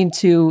 We need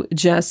to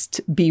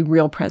just be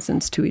real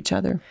presence to each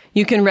other.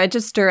 You can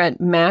register at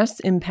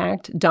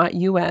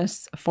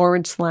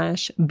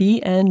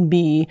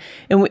massimpact.us/BNB.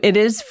 And it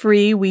is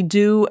free. We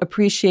do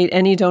appreciate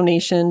any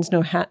donations,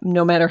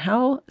 no matter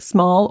how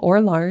small or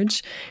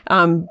large.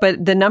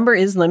 But the number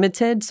is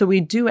limited. So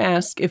we do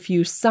ask, if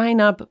you sign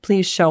up,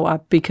 please show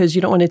up, because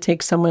you don't want to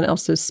take someone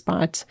else's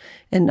spot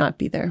and not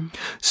be there.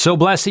 So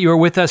blessed that you are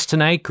with us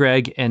tonight,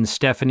 Greg and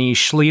Stephanie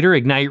Schlueter,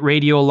 Ignite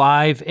Radio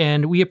Live,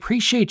 and we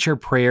appreciate your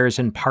prayers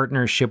and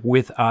partnership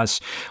with us.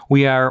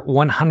 We are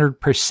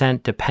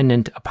 100%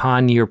 dependent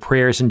upon your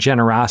prayers and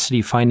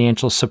generosity,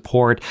 financial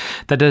support.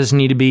 That doesn't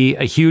need to be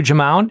a huge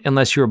amount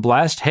unless you're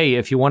blessed. Hey,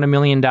 if you want $1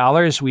 million,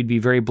 we'd be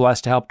very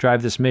blessed to help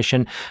drive this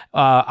mission.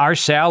 Our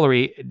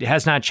salary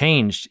has not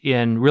changed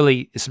in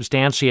really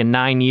substantially in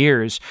 9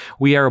 years.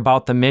 We are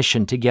about the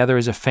mission together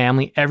as a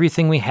family.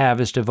 Everything we have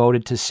is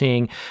devoted to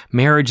seeing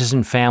marriages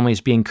and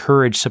families be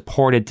encouraged,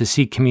 supported, to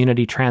see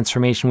community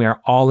transformation. We are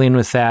all in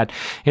with that.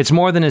 It's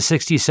more than a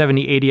 60,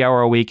 70, 80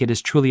 hour a week. It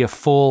is truly a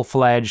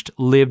full-fledged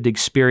lived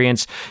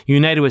experience,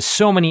 united with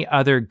so many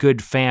other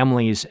good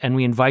families. And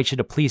we invite you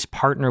to please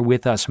partner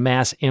with us,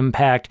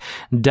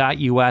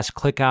 massimpact.us.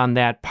 Click on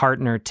that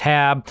partner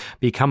tab,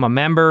 become a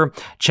member,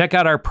 check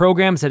out our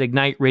programs at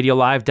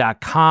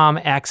igniteradiolive.com,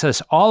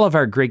 access all of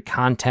our great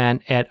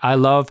content at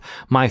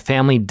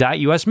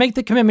ilovemyfamily.us. Make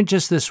the commitment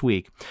just this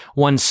week.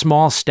 One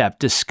small step,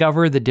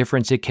 discover the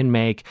difference it can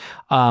make.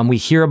 We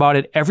hear about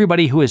it.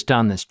 Everybody who has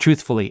done this,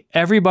 truthfully,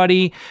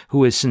 everybody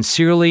who has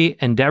sincerely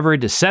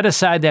endeavored to set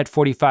aside that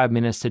 45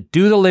 minutes to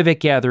do the Live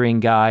It Gathering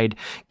guide,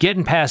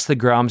 getting past the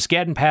grumps,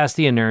 getting past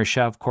the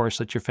inertia, of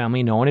course, let your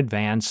family know in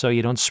advance so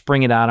you don't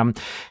spring it on them,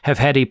 have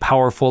had a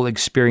powerful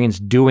experience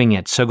doing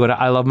it. So go to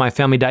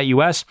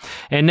ilovemyfamily.us.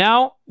 And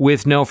now,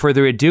 with no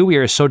further ado, we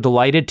are so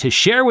delighted to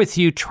share with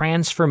you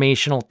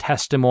transformational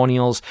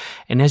testimonials.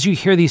 And as you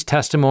hear these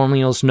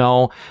testimonials,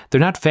 know they're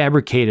not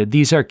fabricated.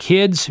 These are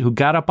kids who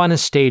got up on a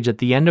stage at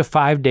the end of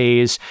 5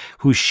 days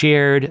who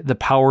shared the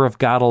power of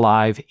God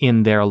alive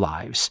in their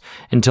lives.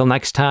 Until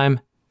next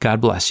time,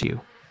 God bless you.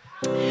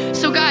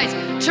 So guys,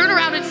 turn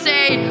around and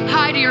say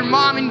hi to your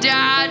mom and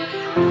dad.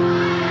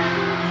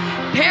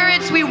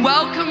 Parents, we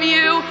welcome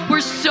you. We're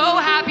so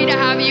happy to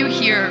have you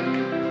here.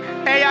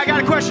 Hey, I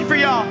got a question for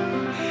y'all.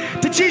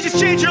 Did Jesus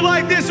change your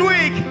life this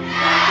week?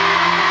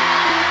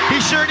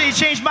 He sure did. He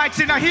changed mine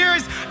too. Now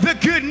here's the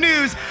good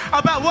news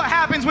about what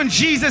happens when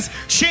Jesus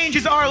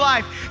changes our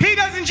life. He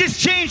doesn't just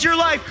change your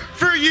life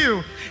for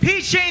you.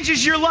 He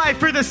changes your life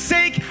for the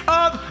sake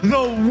of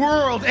the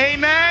world.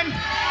 Amen?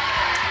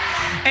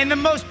 And the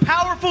most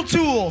powerful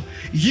tool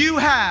you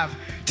have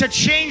to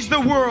change the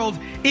world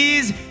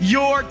is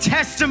your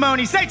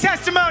testimony. Say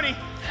testimony.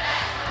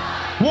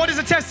 What is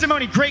a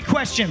testimony? Great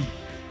question.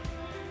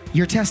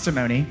 Your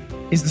testimony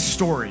is the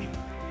story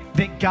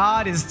that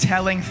God is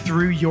telling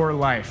through your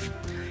life.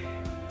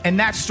 And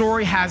that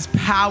story has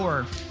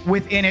power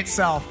within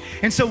itself.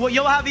 And so what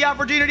you'll have the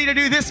opportunity to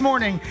do this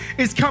morning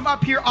is come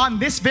up here on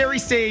this very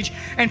stage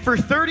and for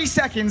 30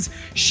 seconds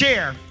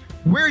share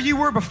where you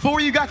were before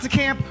you got to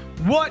camp,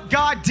 what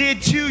God did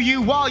to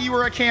you while you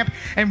were at camp,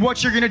 and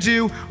what you're gonna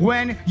do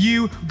when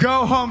you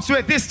go home. So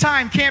at this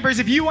time, campers,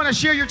 if you wanna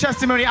share your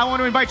testimony, I want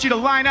to invite you to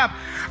line up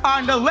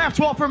on the left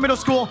wall for middle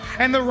school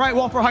and the right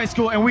wall for high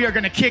school, and we are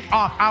gonna kick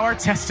off our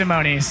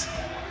testimonies.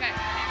 Okay.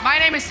 My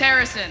name is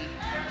Harrison.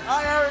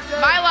 Hi,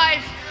 Harrison. My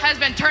life has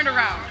been turned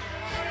around.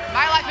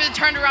 My life has been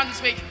turned around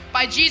this week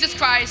by Jesus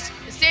Christ,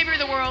 the Savior of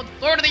the world,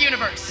 Lord of the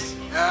universe.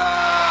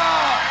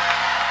 Yeah.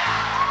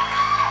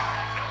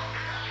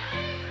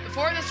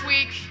 Before this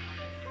week,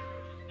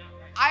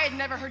 I had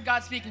never heard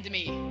God speaking to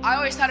me. I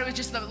always thought it was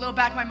just a little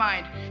back of my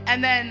mind.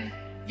 And then,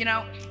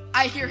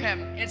 I hear him.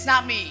 It's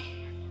not me.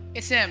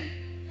 It's him.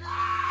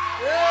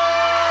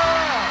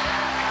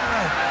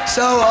 Yeah.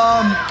 So,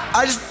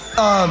 I just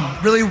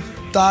really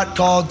thought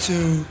called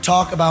to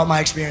talk about my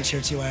experience here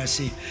at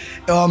TYSC.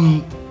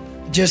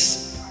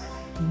 Just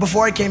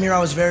before I came here, I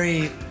was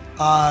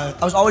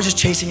always just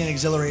chasing an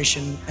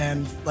exhilaration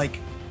and like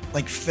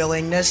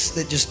fillingness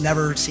that just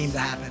never seemed to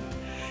happen.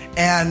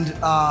 And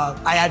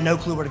I had no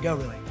clue where to go,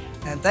 really.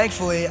 And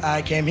thankfully,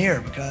 I came here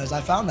because I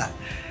found that.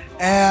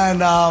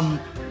 And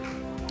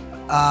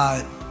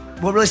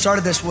what really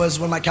started this was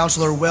when my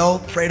counselor, Will,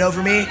 prayed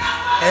over me.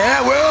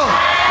 Yeah, Will.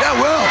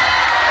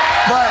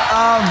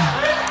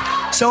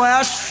 But, so I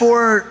asked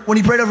for, when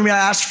he prayed over me, I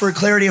asked for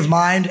clarity of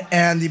mind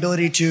and the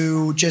ability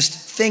to just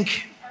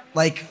think,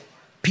 like,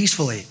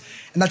 peacefully.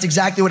 And that's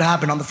exactly what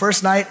happened. On the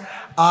first night,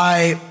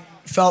 I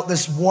felt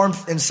this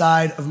warmth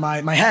inside of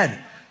my head,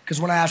 because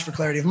when I asked for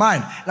clarity of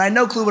mind, and I had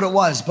no clue what it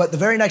was, but the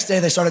very next day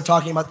they started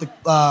talking about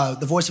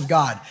the voice of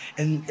God,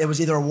 and it was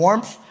either a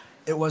warmth,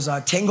 it was a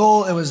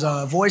tingle, it was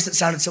a voice that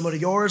sounded similar to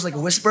yours, like a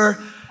whisper,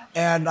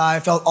 and I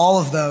felt all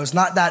of those,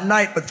 not that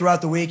night, but throughout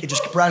the week. It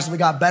just progressively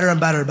got better and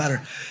better and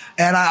better.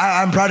 And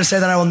I'm proud to say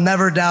that I will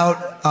never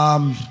doubt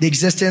the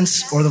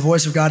existence or the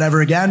voice of God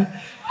ever again.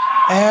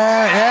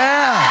 And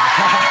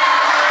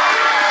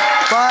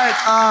but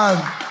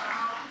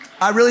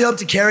I really hope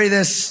to carry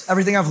this,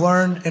 everything I've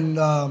learned,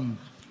 and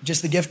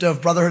just the gift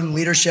of brotherhood and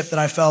leadership that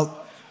I felt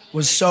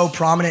was so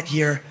prominent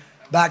here,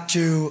 back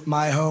to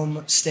my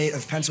home state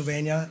of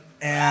Pennsylvania.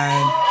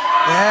 And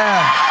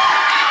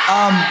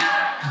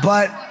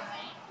but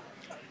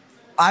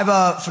I have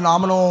a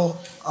phenomenal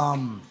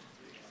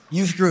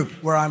youth group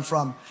where I'm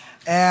from.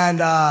 And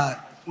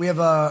we have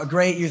a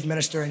great youth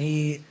minister, and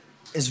he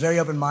is very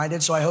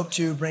open-minded. So I hope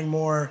to bring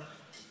more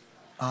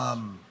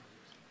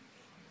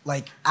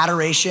like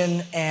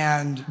adoration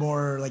and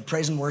more like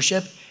praise and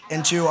worship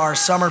into our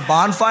summer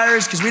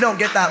bonfires, because we don't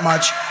get that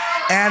much.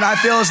 And I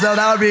feel as though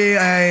that would be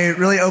a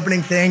really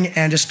opening thing,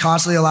 and just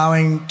constantly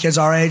allowing kids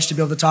our age to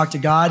be able to talk to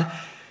God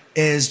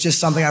is just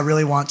something I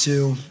really want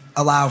to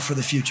allow for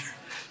the future.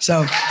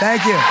 So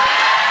thank you.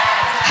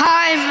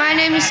 Hi, my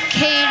name is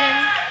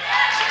Caden.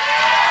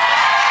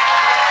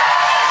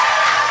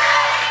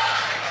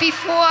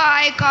 Before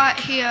I got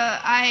here,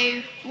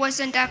 I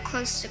wasn't that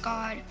close to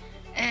God.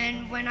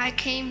 And when I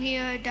came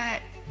here,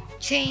 that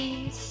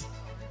changed.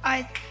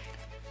 I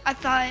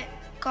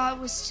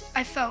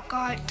felt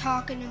God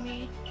talking to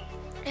me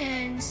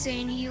and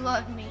saying He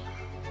loved me.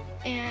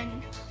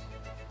 And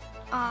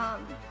I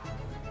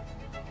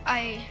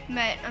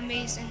met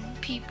amazing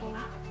people.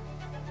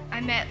 I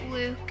met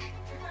Luke,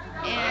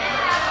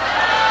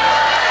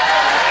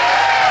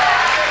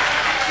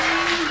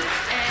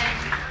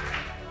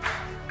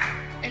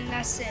 and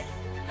that's it.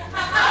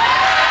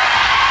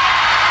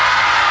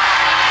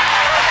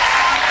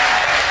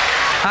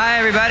 Hi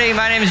everybody,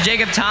 my name is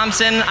Jacob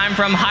Thompson. I'm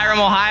from Hiram,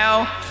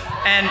 Ohio,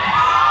 and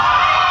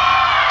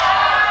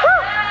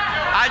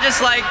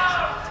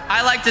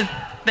I like to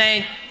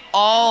thank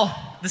all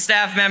the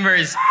staff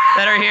members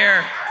that are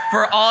here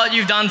for all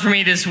you've done for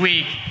me this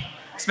week,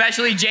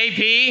 especially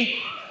JP.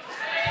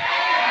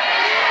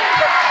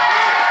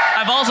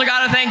 I've also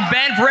got to thank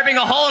Ben for ripping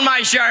a hole in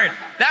my shirt.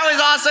 That was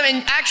awesome,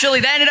 and actually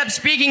that ended up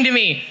speaking to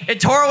me. It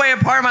tore away a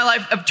part of my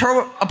life,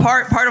 tore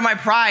apart part of my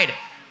pride.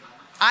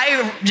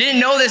 I didn't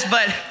know this,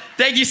 but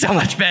thank you so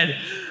much, Ben.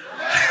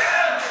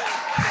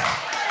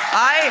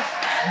 I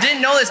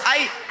didn't know this.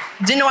 I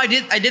didn't know I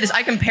did this.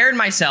 I compared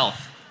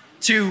myself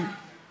to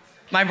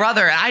my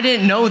brother, and I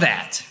didn't know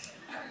that.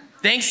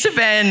 Thanks to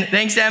Ben,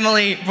 thanks to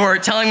Emily for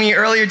telling me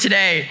earlier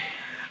today.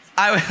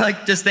 I would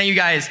like to just thank you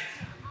guys.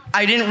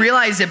 I didn't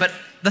realize it, but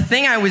the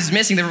thing I was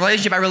missing, the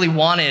relationship I really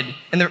wanted,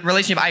 and the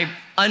relationship I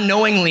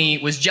unknowingly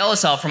was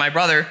jealous of for my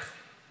brother,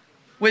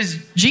 was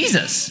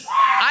Jesus.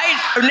 I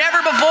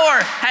never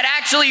before had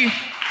actually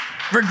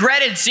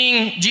regretted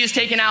seeing Jesus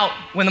taken out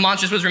when the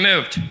monstrous was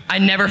removed. I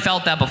never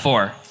felt that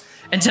before.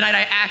 And tonight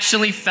I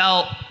actually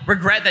felt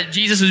regret that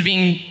Jesus was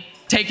being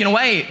taken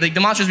away, like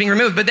the monster was being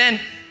removed. But then,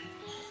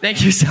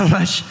 thank you so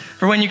much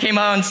for when you came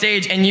out on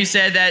stage and you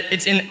said that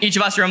it's in each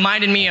of us. It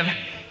reminded me of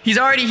He's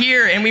already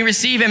here, and we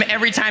receive Him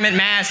every time at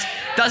Mass.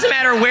 Doesn't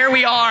matter where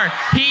we are,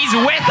 He's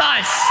with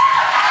us.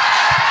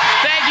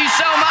 Thank you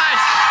so much.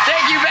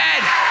 Thank you,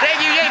 Ben.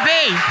 Thank you,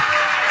 JP.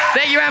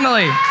 Thank you,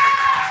 Emily.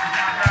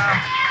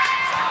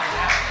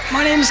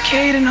 My name is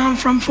Cade, and I'm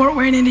from Fort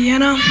Wayne,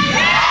 Indiana.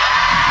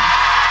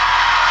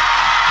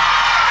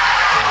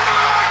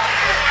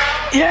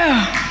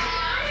 Yeah.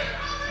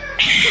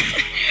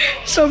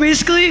 So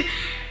basically,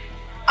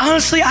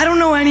 honestly, I don't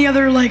know any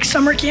other like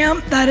summer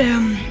camp that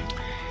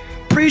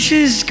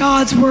preaches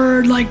God's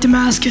word like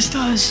Damascus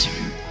does.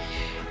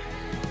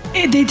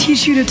 They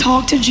teach you to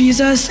talk to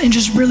Jesus and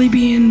just really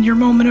be in your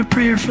moment of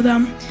prayer for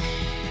them.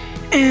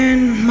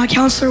 And my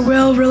counselor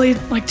Will really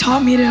like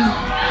taught me to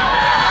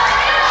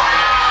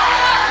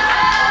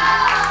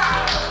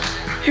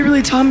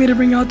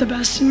bring out the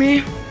best in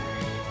me.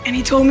 And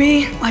he told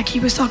me like he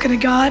was talking to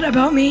God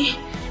about me,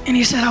 and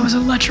he said I was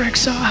electric,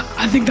 so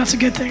I think that's a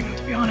good thing,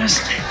 to be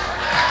honest.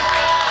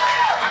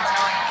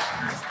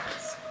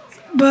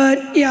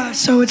 But yeah,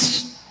 so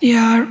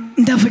I'm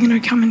definitely gonna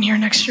come in here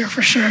next year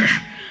for sure.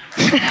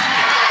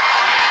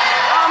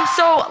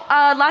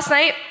 Last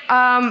night,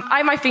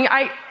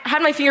 I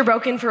had my finger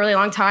broken for a really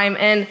long time,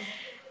 and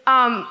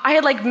I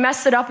had like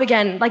messed it up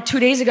again like 2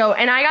 days ago,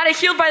 and I got it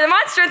healed by the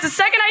monstrance the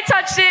second I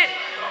touched it.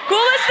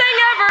 Coolest thing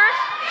ever.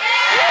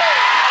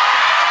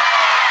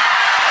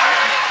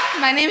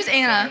 My name's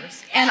Anna,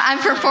 and I'm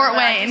from Fort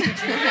Wayne.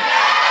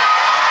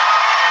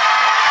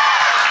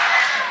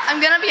 I'm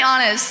gonna be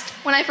honest.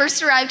 When I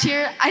first arrived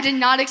here, I did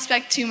not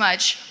expect too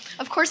much.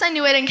 Of course, I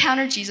knew I'd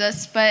encounter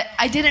Jesus, but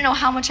I didn't know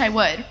how much I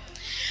would.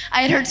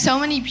 I had heard so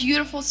many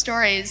beautiful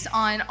stories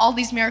on all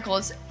these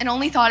miracles and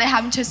only thought it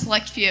happened to a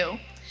select few.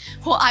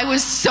 Well, I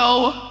was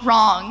so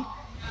wrong.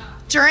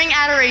 During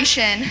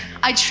adoration,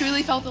 I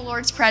truly felt the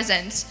Lord's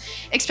presence,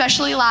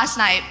 especially last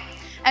night.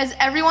 As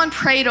everyone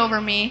prayed over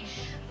me,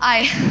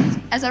 I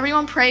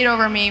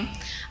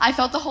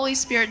felt the Holy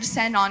Spirit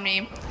descend on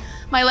me.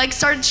 My legs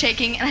started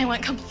shaking and I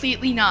went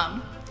completely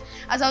numb.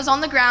 As I was on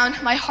the ground,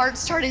 my heart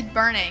started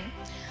burning.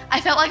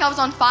 I felt like I was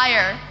on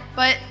fire,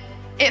 but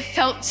it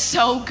felt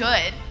so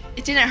good.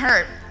 It didn't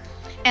hurt.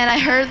 And I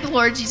heard the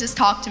Lord Jesus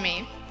talk to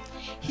me.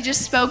 He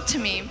just spoke to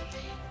me.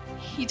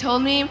 He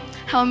told me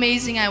how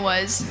amazing I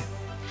was.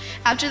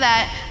 After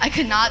that, I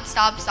could not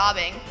stop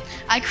sobbing.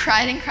 I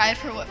cried and cried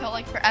for what felt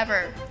like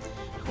forever.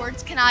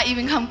 Words cannot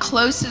even come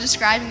close to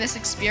describing this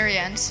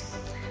experience.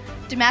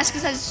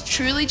 Damascus has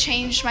truly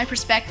changed my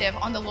perspective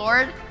on the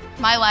Lord,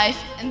 my life,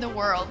 and the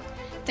world.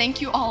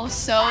 Thank you all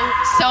so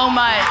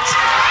much.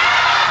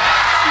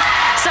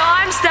 So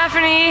I'm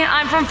Stephanie.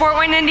 I'm from Fort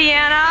Wayne,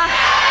 Indiana.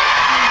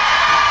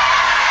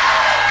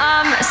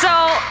 So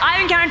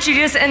I've encountered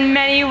Jesus in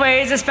many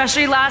ways,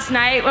 especially last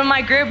night when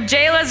my group,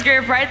 Jayla's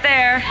group right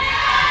there,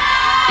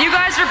 you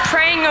guys were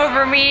praying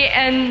over me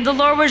and the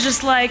Lord was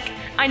just like,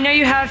 I know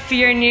you have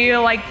fear in you,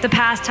 like the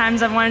past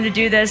times I've wanted to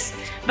do this,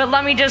 but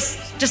let me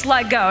just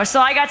let go. So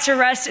I got to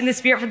rest in the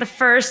Spirit for the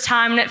first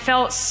time and it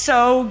felt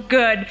so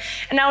good.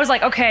 And I was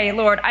like, okay,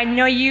 Lord, I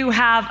know you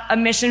have a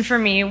mission for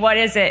me. What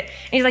is it?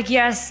 And he's like,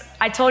 yes,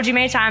 I told you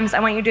many times I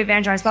want you to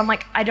evangelize, but I'm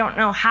like, I don't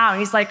know how. And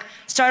he's like,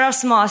 start off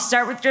small,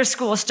 start with your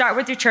school, start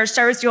with your church,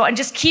 start with school, and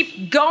just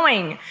keep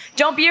going.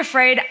 Don't be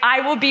afraid.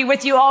 I will be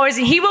with you always,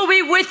 and he will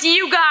be with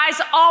you guys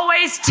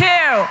always too.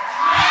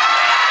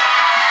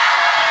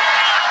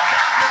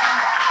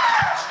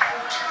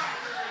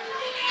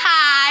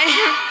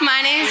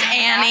 My name's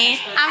Annie.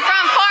 I'm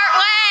from Fort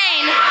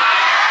Wayne.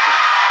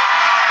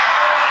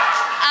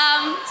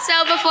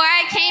 So before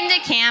I came to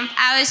camp,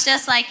 I was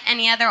just like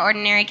any other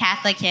ordinary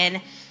Catholic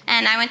kid.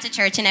 And I went to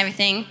church and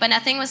everything, but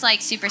nothing was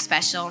like super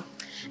special.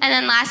 And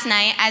then last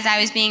night, as I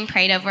was being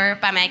prayed over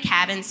by my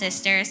cabin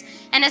sisters,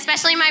 and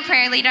especially my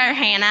prayer leader,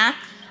 Hannah,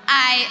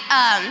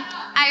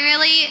 I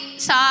really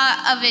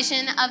saw a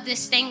vision of this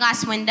stained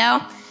glass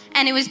window,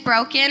 and it was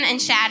broken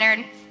and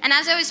shattered. And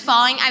as I was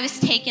falling, I was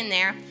taken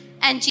there.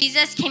 And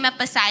Jesus came up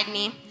beside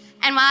me.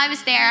 And while I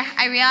was there,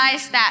 I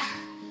realized that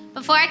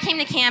before I came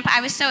to camp,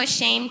 I was so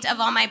ashamed of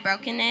all my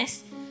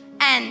brokenness.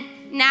 And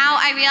now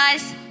I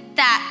realize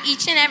that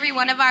each and every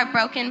one of our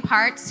broken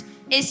parts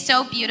is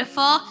so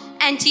beautiful.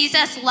 And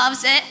Jesus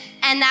loves it.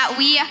 And that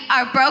we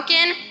are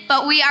broken,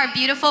 but we are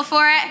beautiful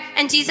for it.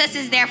 And Jesus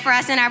is there for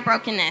us in our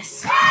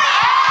brokenness.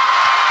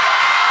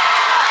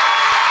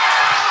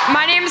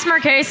 My name is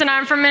Marcase, and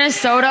I'm from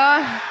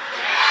Minnesota.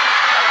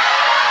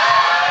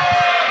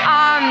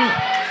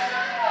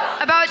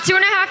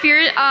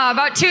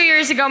 About 2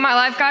 years ago, my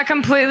life got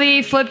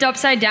completely flipped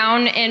upside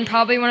down in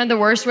probably one of the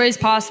worst ways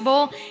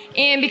possible.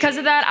 And because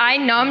of that, I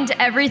numbed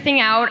everything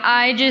out.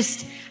 I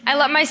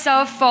let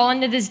myself fall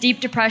into this deep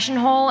depression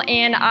hole,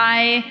 and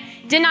I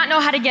did not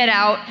know how to get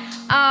out.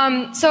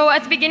 So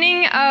at the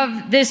beginning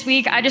of this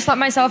week, I just let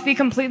myself be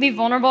completely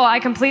vulnerable. I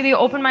completely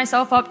opened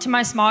myself up to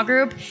my small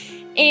group.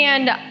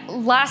 And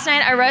last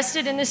night, I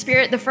rested in the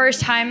Spirit the first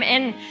time,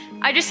 and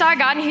I just saw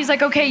God, and he's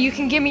like, okay, you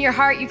can give me your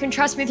heart. You can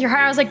trust me with your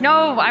heart. And I was like,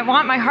 no, I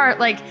want my heart.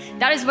 Like,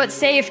 that is what's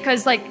safe.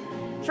 Because, like,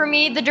 for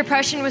me, the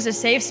depression was a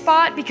safe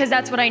spot because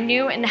that's what I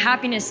knew, and the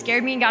happiness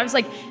scared me. And God was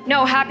like,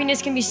 no,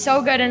 happiness can be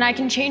so good, and I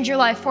can change your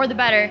life for the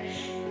better.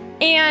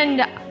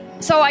 And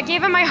so I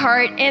gave him my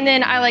heart, and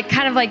then I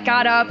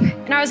got up,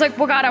 and I was like,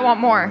 well, God, I want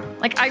more.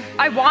 Like,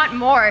 I want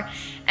more.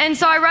 And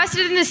so I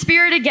rested in the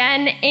Spirit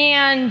again,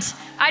 and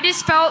I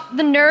just felt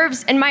the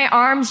nerves in my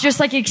arms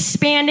just like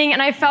expanding,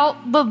 and I felt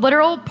the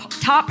literal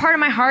top part of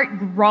my heart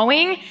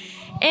growing.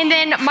 And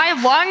then my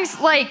lungs,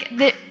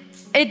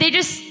 they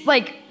just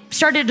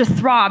started to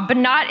throb, but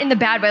not in the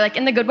bad way, like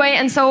in the good way.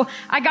 And so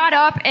I got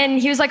up, and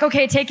he was like,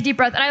 okay, take a deep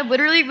breath. And I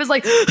literally was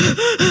like,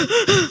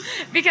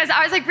 because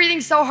I was like breathing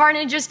so hard,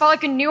 and it just felt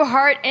like a new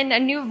heart and a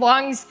new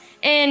lungs.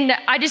 And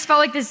I just felt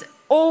like this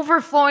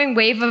overflowing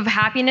wave of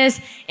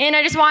happiness. And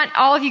I just want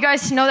all of you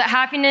guys to know that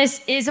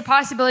happiness is a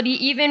possibility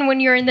even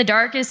when you're in the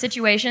darkest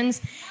situations.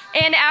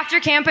 And after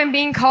camp, I'm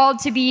being called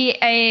to be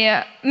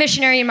a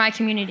missionary in my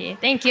community.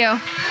 Thank you.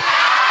 At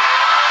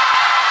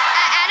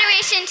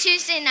Adoration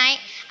Tuesday night,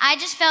 I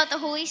just felt the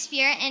Holy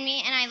Spirit in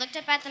me, and I looked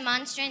up at the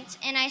monstrance,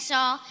 and I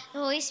saw the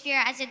Holy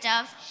Spirit as a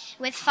dove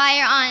with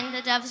fire on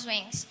the dove's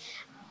wings.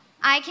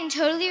 I can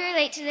totally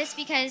relate to this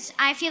because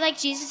I feel like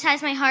Jesus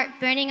has my heart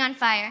burning on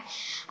fire.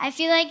 I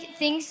feel like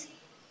things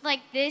like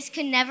this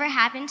could never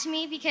happen to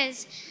me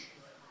because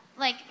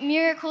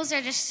miracles are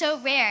just so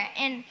rare,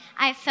 and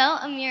I felt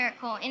a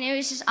miracle, and it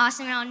was just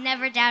awesome, and I'll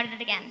never doubt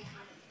it again.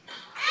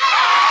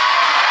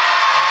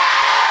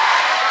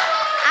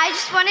 I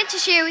just wanted to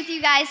share with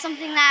you guys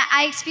something that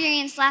I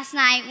experienced last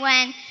night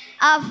when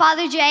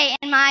Father Jay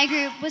and my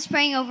group was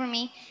praying over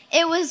me.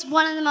 It was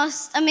one of the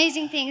most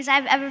amazing things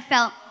I've ever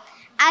felt.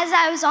 As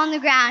I was on the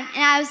ground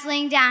and I was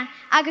laying down,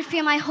 I could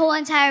feel my whole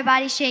entire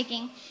body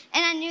shaking.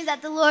 And I knew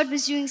that the Lord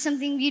was doing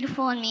something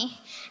beautiful in me.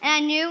 And I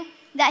knew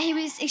that he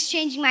was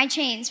exchanging my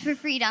chains for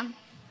freedom.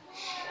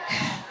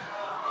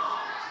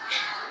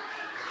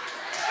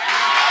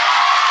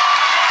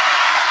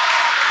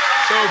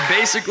 So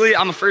basically,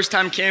 I'm a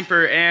first-time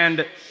camper,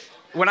 and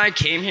when I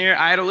came here,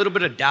 I had a little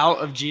bit of doubt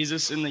of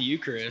Jesus in the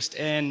Eucharist,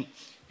 and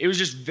it was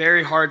just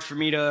very hard for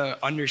me to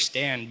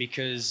understand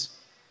because,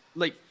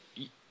 like,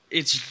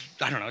 it's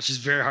just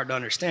very hard to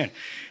understand.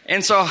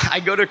 And so I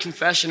go to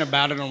confession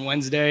about it on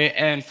Wednesday,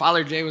 and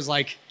Father Jay was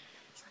like,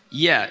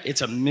 yeah,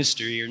 it's a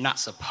mystery. You're not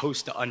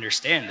supposed to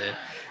understand it.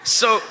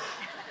 So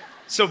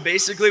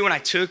basically, when I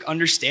took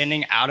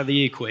understanding out of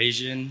the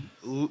equation,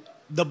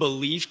 the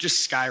belief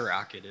just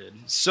skyrocketed.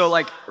 So,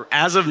 like,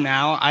 as of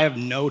now, I have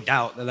no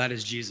doubt that that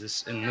is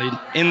Jesus in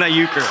the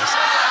Eucharist.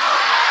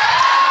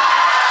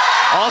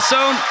 Also,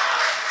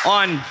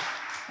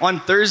 on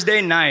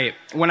Thursday night,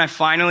 when I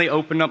finally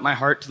opened up my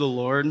heart to the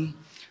Lord,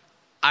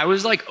 I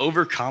was like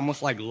overcome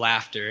with like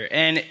laughter,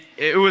 and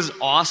it was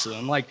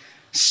awesome, like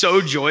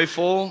so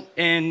joyful,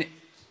 and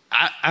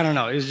I don't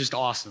know, it was just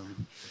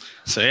awesome.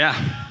 So yeah.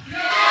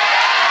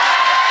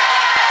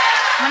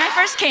 When I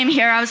first came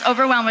here, I was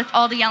overwhelmed with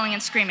all the yelling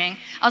and screaming.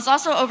 I was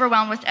also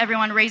overwhelmed with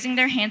everyone raising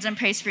their hands in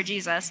praise for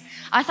Jesus.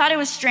 I thought it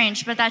was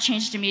strange, but that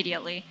changed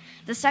immediately.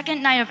 The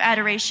second night of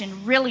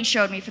adoration really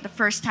showed me for the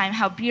first time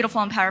how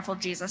beautiful and powerful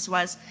Jesus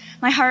was.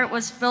 My heart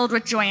was filled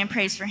with joy and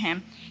praise for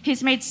him.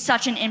 He's made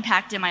such an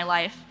impact in my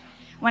life.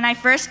 When I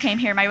first came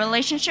here, my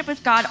relationship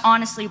with God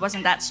honestly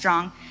wasn't that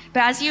strong.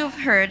 But as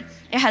you've heard,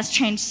 it has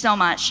changed so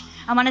much.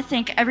 I want to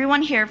thank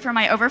everyone here for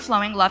my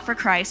overflowing love for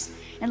Christ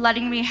and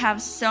letting me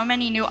have so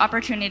many new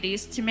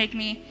opportunities to make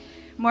me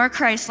more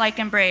Christ-like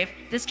and brave.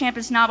 This camp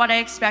is not what I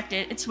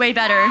expected. It's way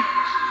better.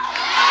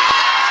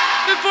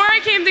 Before I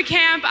came to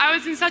camp, I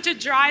was in such a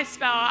dry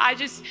spell. I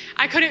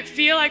couldn't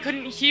feel, I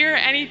couldn't hear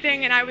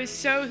anything, and I was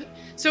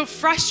so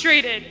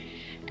frustrated.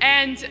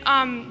 And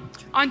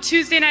on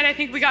Tuesday night, I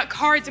think we got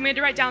cards, and we had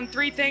to write down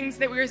 3 things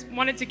that we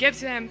wanted to give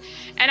to him.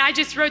 And I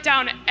just wrote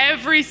down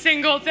every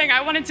single thing. I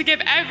wanted to give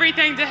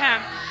everything to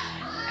him.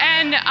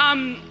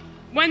 And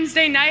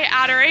Wednesday night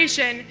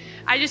adoration,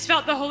 I just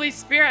felt the Holy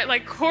Spirit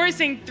like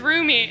coursing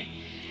through me.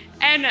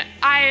 And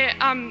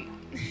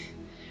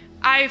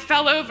I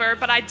fell over,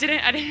 but I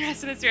didn't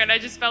rest in the Spirit. I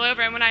just fell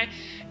over, and when I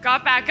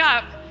got back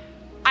up,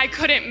 I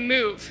couldn't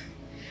move.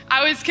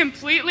 I was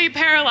completely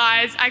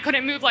paralyzed. I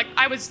couldn't move. Like,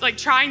 I was like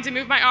trying to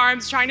move my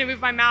arms, trying to move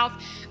my mouth.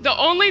 The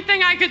only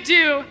thing I could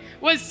do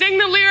was sing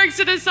the lyrics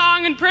to the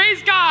song and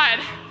praise God.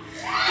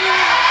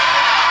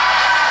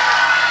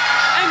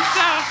 And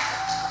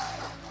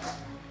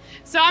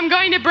so I'm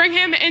going to bring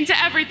him into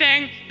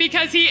everything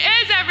because he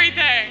is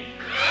everything.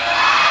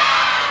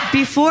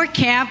 Before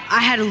camp, I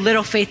had a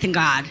little faith in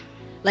God,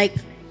 like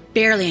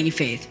barely any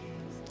faith.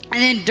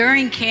 And then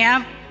during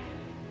camp,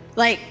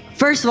 like,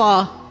 first of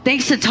all,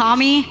 thanks to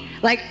Tommy,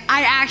 like,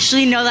 I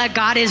actually know that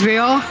God is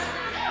real.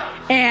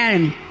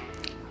 And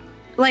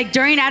like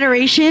during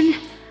adoration,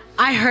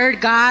 I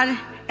heard God,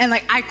 and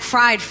like I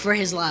cried for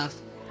his love.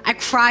 I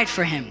cried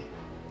for him.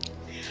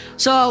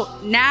 So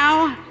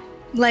now,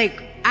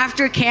 like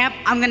after camp,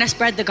 I'm gonna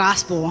spread the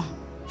gospel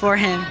for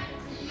him.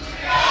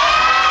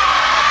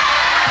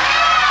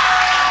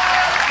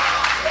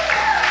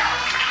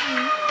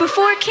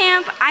 Before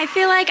camp, I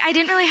feel like I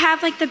didn't really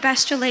have like the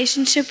best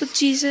relationship with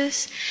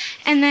Jesus.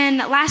 And then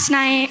last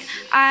night,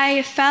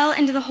 I fell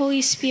into the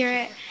Holy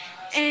Spirit,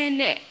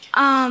 and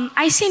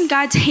I seen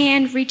God's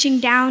hand reaching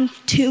down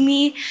to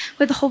me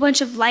with a whole bunch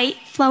of light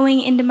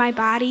flowing into my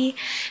body.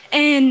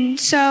 And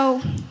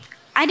so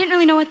I didn't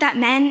really know what that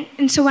meant.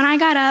 And so when I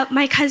got up,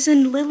 my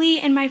cousin Lily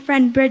and my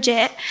friend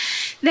Bridget,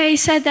 they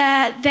said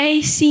that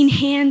they seen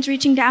hands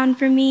reaching down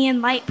for me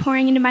and light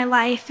pouring into my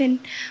life. And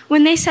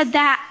when they said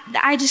that,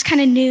 I just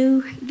kind of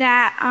knew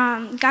that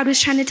God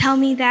was trying to tell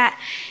me that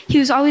he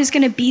was always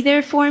going to be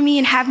there for me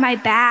and have my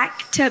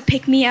back to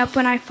pick me up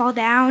when I fall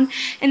down.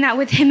 And that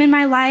with him in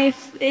my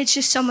life, it's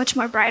just so much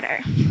more brighter.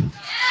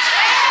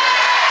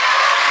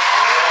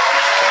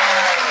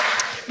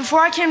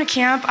 Before I came to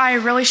camp, I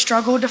really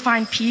struggled to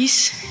find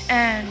peace.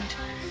 And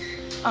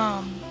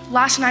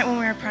last night when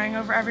we were praying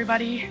over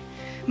everybody,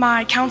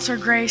 my counselor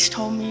Grace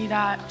told me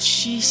that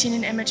she seen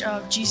an image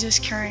of Jesus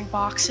carrying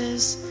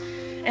boxes,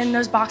 and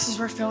those boxes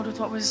were filled with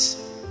what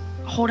was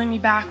holding me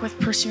back with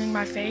pursuing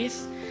my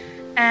faith.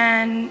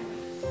 And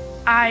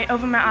I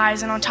opened my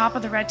eyes, and on top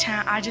of the red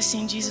tent, I just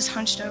seen Jesus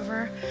hunched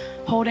over,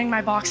 holding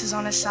my boxes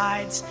on his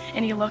sides,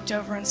 and he looked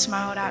over and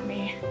smiled at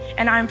me.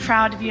 And I'm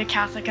proud to be a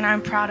Catholic, and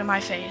I'm proud of my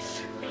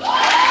faith.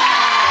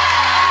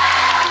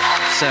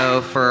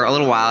 So for a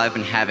little while, I've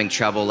been having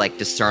trouble like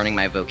discerning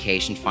my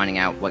vocation, finding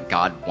out what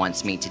God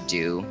wants me to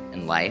do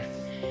in life.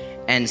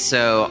 And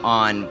so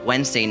on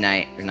Wednesday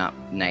night,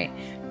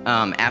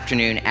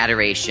 afternoon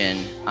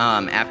adoration,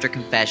 after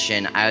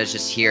confession, I was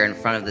just here in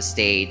front of the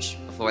stage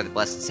before the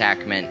Blessed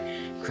Sacrament,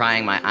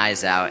 crying my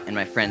eyes out. And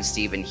my friend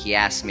Steven, he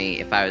asked me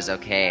if I was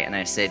okay, and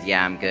I said,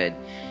 yeah, I'm good.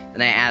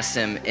 Then I asked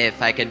him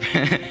if I could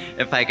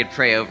if I could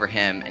pray over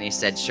him, and he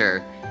said,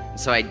 sure.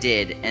 So I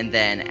did, and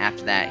then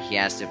after that, he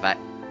asked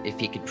if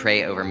he could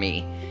pray over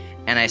me,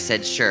 and I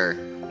said, sure.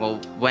 Well,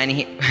 when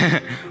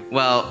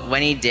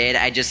he did,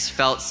 I just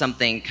felt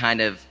something kind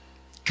of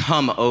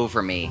come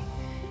over me.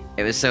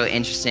 It was so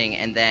interesting,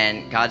 and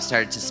then God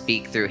started to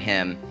speak through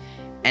him,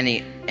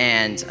 and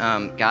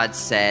God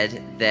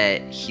said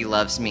that he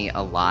loves me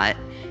a lot,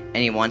 and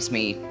he wants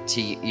me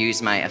to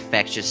use my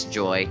infectious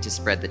joy to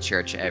spread the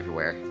church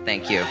everywhere.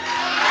 Thank you.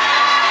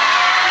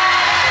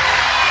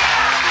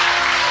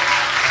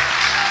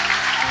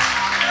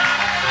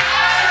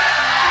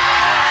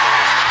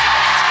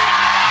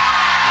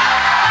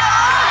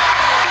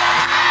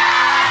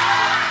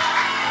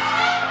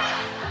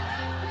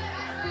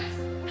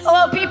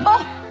 Hello,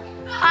 people.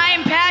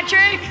 I'm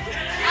Patrick.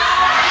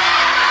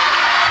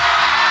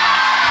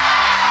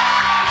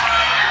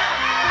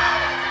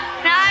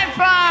 And I'm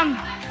from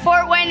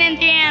Fort Wayne,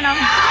 Indiana.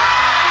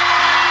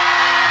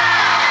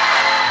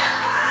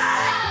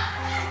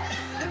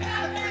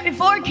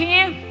 Before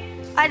camp,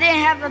 I didn't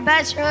have the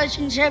best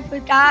relationship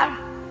with God.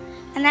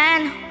 And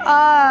then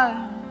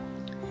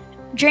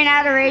during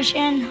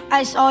adoration,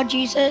 I saw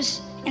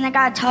Jesus and I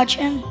got to touch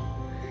him.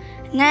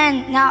 And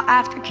then now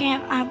after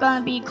camp, I'm going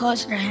to be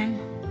closer to him.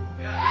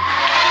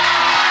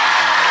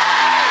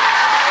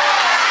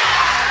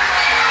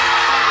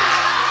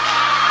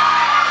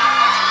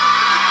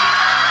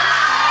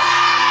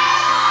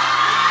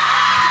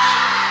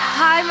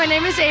 Hi, my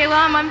name is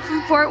Ayla. I'm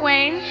from Fort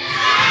Wayne.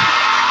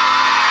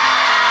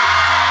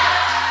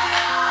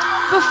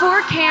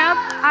 Before camp,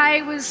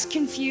 I was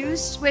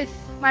confused with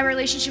my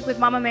relationship with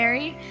Mama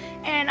Mary,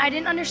 and I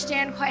didn't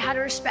understand quite how to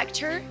respect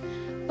her.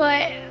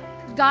 But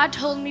God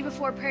told me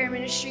before prayer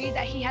ministry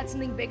that he had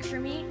something big for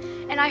me,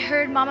 and I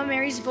heard Mama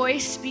Mary's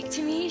voice speak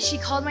to me. She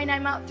called my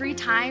name out 3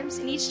 times,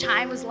 and each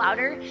time was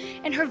louder,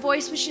 and her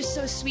voice was just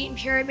so sweet and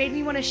pure. It made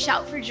me want to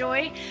shout for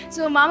joy.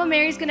 So Mama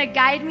Mary's gonna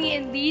guide me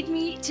and lead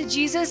me to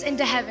Jesus and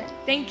to heaven.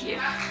 Thank you.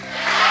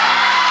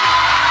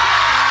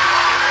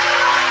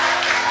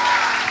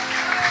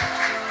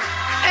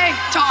 Hey,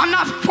 I'm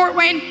not from Fort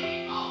Wayne.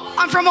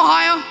 I'm from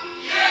Ohio.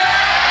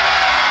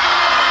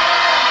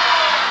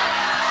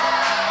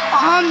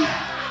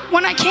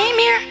 When I came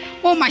here,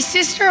 well, my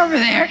sister over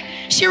there,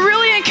 she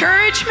really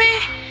encouraged me,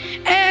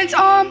 and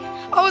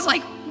I was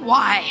like,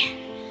 why?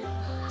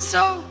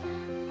 So,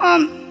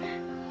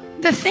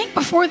 the thing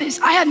before this,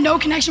 I had no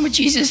connection with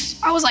Jesus.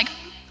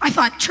 I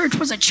thought church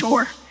was a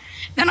chore.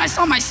 Then I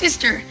saw my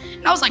sister,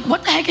 and I was like,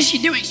 what the heck is she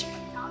doing? She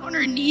went down on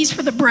her knees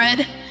for the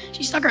bread.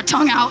 She stuck her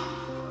tongue out.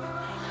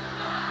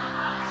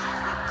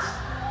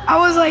 I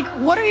was like,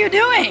 what are you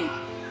doing?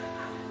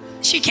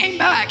 She came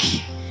back.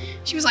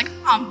 She was like,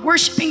 I'm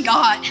worshiping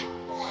God.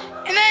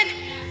 And then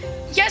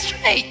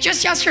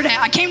just yesterday,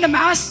 I came to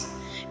Mass,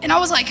 and I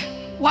was like,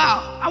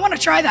 wow, I want to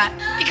try that,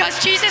 because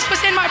Jesus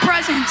was in my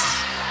presence.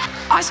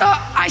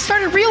 I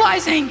started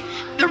realizing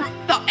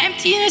the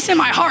emptiness in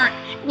my heart.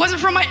 It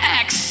wasn't from my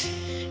ex.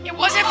 It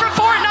wasn't from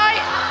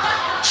Fortnite.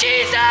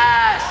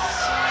 Jesus!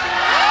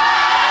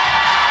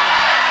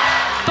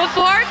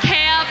 Before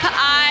camp,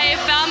 I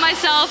found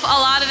myself a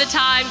lot of the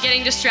time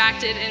getting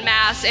distracted in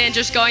Mass and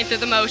just going through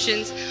the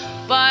motions.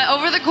 But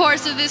over the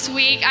course of this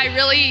week, I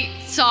really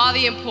saw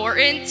the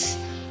importance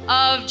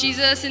of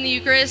Jesus in the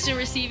Eucharist and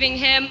receiving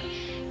him.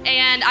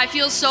 And I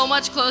feel so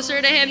much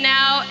closer to him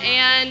now,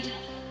 and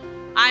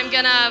I'm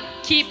gonna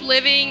keep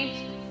living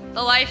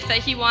the life that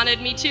he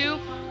wanted me to.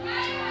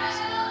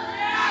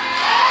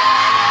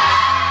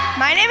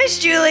 My name is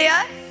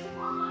Julia.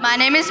 My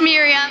name is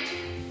Miriam.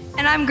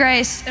 And I'm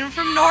Grace, and I'm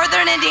from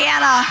Northern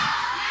Indiana.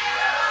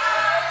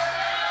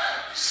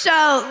 So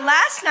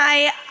last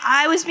night,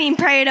 I was being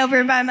prayed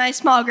over by my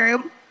small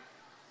group,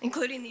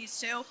 including these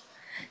two.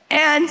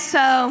 And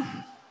so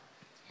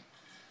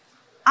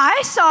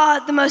I saw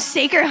the most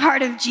sacred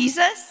heart of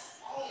Jesus.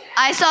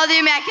 I saw the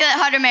Immaculate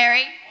Heart of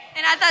Mary.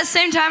 And at that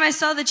same time, I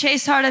saw the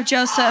chaste heart of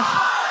Joseph.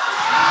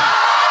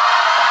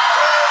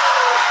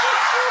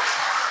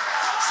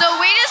 So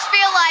we just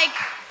feel like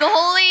the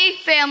Holy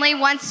Family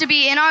wants to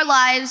be in our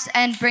lives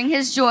and bring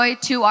his joy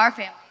to our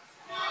family.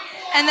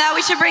 And that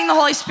we should bring the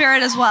Holy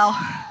Spirit as well.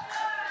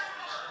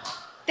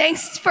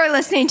 Thanks for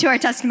listening to our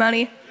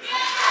testimony.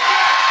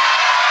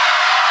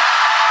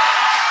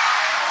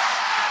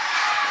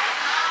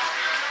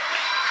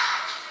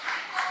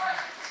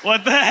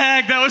 What the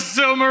heck? That was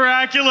so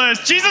miraculous.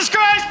 Jesus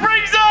Christ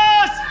brings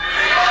us!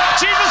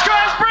 Jesus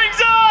Christ brings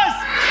us!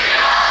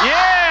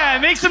 Yeah,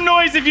 make some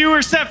noise if you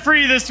were set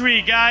free this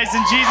week, guys,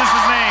 in Jesus'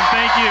 name.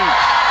 Thank you.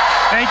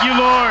 Thank you,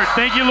 Lord.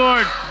 Thank you,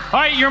 Lord. All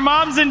right, your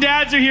moms and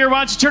dads are here. Why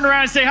don't you turn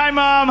around and say, hi,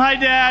 Mom. Hi,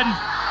 Dad.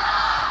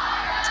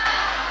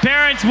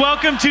 Parents,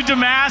 welcome to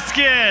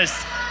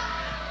Damascus.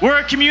 We're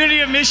a community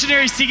of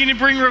missionaries seeking to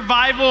bring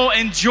revival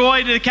and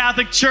joy to the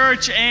Catholic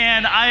Church,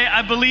 and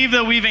I believe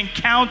that we've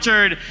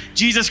encountered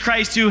Jesus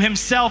Christ, who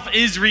himself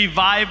is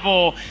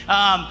revival.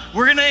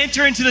 We're going to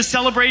enter into the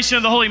celebration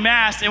of the Holy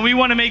Mass, and we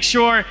want to make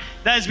sure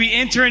that as we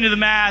enter into the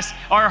Mass,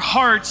 our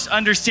hearts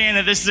understand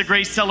that this is a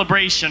great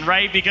celebration,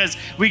 right? Because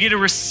we get to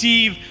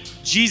receive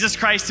Jesus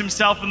Christ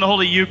himself in the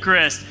Holy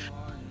Eucharist.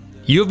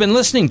 You've been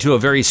listening to a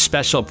very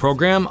special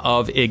program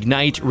of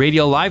Ignite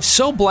Radio Live.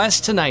 So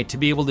blessed tonight to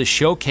be able to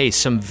showcase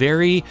some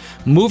very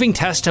moving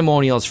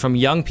testimonials from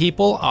young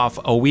people off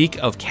a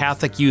week of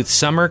Catholic Youth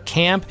Summer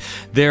Camp.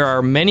 There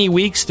are many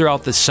weeks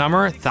throughout the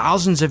summer.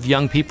 Thousands of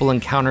young people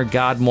encounter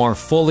God more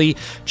fully.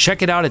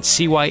 Check it out at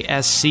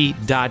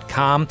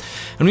cysc.com.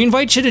 And we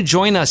invite you to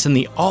join us in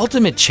the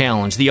ultimate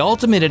challenge, the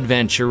ultimate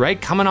adventure,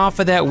 right? Coming off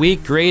of that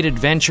week, great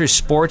adventure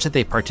sports that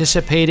they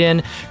participate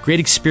in, great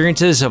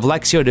experiences of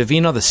Lectio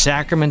Divina, the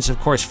sacraments, of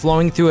course,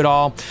 flowing through it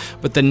all.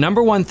 But the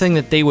number one thing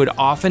that they would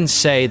often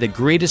say, the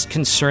greatest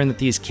concern that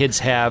these kids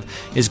have,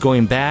 is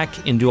going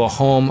back into a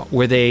home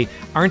where they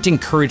aren't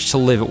encouraged to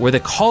live it, where the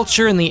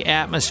culture and the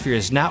atmosphere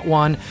is not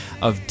one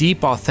of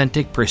deep,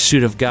 authentic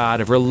pursuit of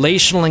God, of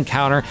relational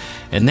encounter.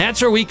 And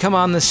that's where we come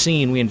on the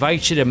scene. We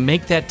invite you to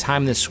make that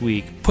time this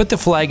week. Put the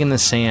flag in the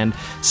sand,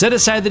 set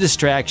aside the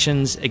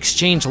distractions,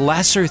 exchange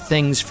lesser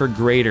things for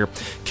greater.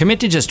 Commit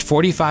to just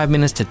 45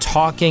 minutes to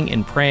talking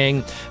and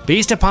praying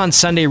based upon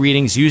Sunday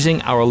readings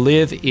using our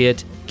Live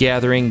It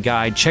Gathering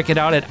Guide. Check it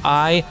out at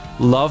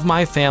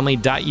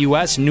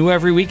ilovemyfamily.us. New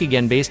every week,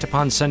 again, based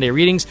upon Sunday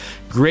readings.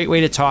 Great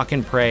way to talk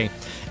and pray.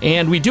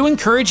 And we do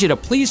encourage you to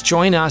please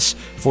join us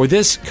for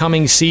this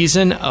coming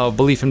season of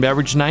Belief and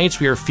Beverage Nights.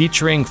 We are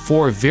featuring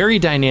 4 very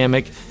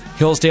dynamic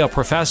Hillsdale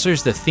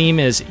professors. The theme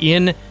is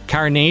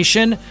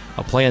Incarnation,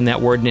 a play on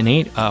that word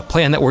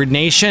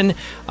nation.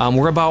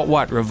 We're about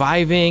what?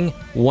 Reviving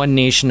one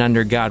nation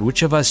under God.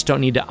 Which of us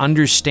don't need to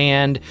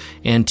understand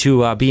and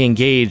to be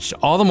engaged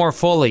all the more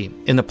fully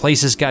in the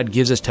places God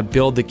gives us to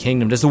build the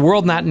kingdom? Does the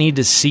world not need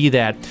to see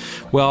that?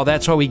 Well,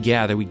 that's why we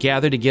gather. We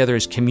gather together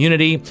as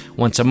community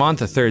once a month,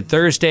 the third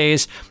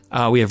Thursdays.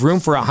 We have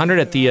room for 100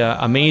 at the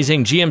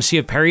amazing GMC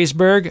of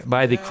Perrysburg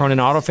by the Cronin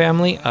Auto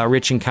family,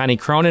 Rich and Connie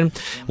Cronin.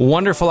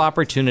 Wonderful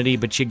opportunity,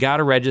 but you got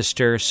to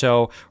register.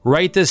 So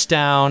write this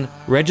down.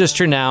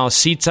 Register now.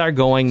 Seats are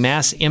going.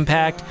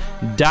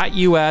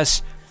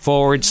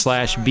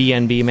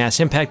 massimpact.us/BNB,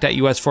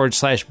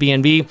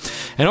 massimpact.us/BNB.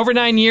 And over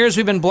 9 years,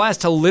 we've been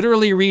blessed to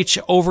literally reach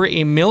over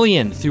 1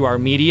 million through our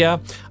media.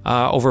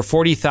 Over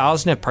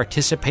 40,000 have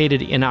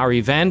participated in our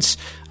events.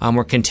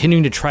 We're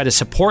continuing to try to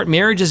support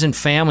marriages and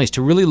families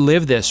to really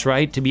live this,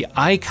 right? To be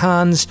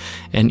icons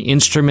and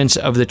instruments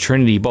of the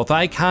Trinity, both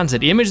icons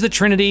that image the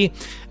Trinity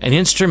and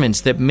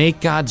instruments that make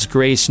God's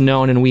grace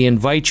known. And we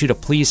invite you to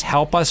please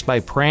help us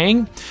by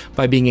praying,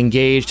 by being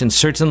engaged, and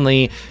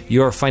certainly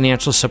your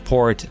financial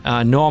support.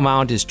 No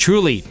amount is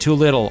truly too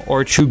little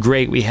or too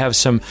great. We have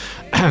some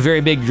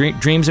very big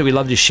dreams that we'd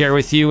love to share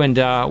with you, and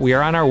we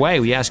are on our way.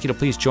 We ask you to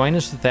please join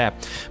us with that.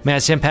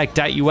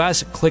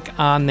 massimpact.us, click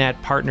on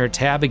that partner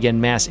tab. Again,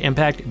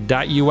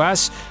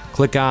 massimpact.us,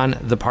 click on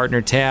the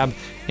partner tab.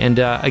 And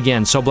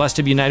again, so blessed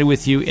to be united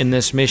with you in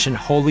this mission.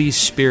 Holy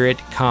Spirit,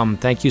 come.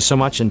 Thank you so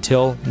much.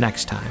 Until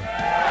next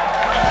time.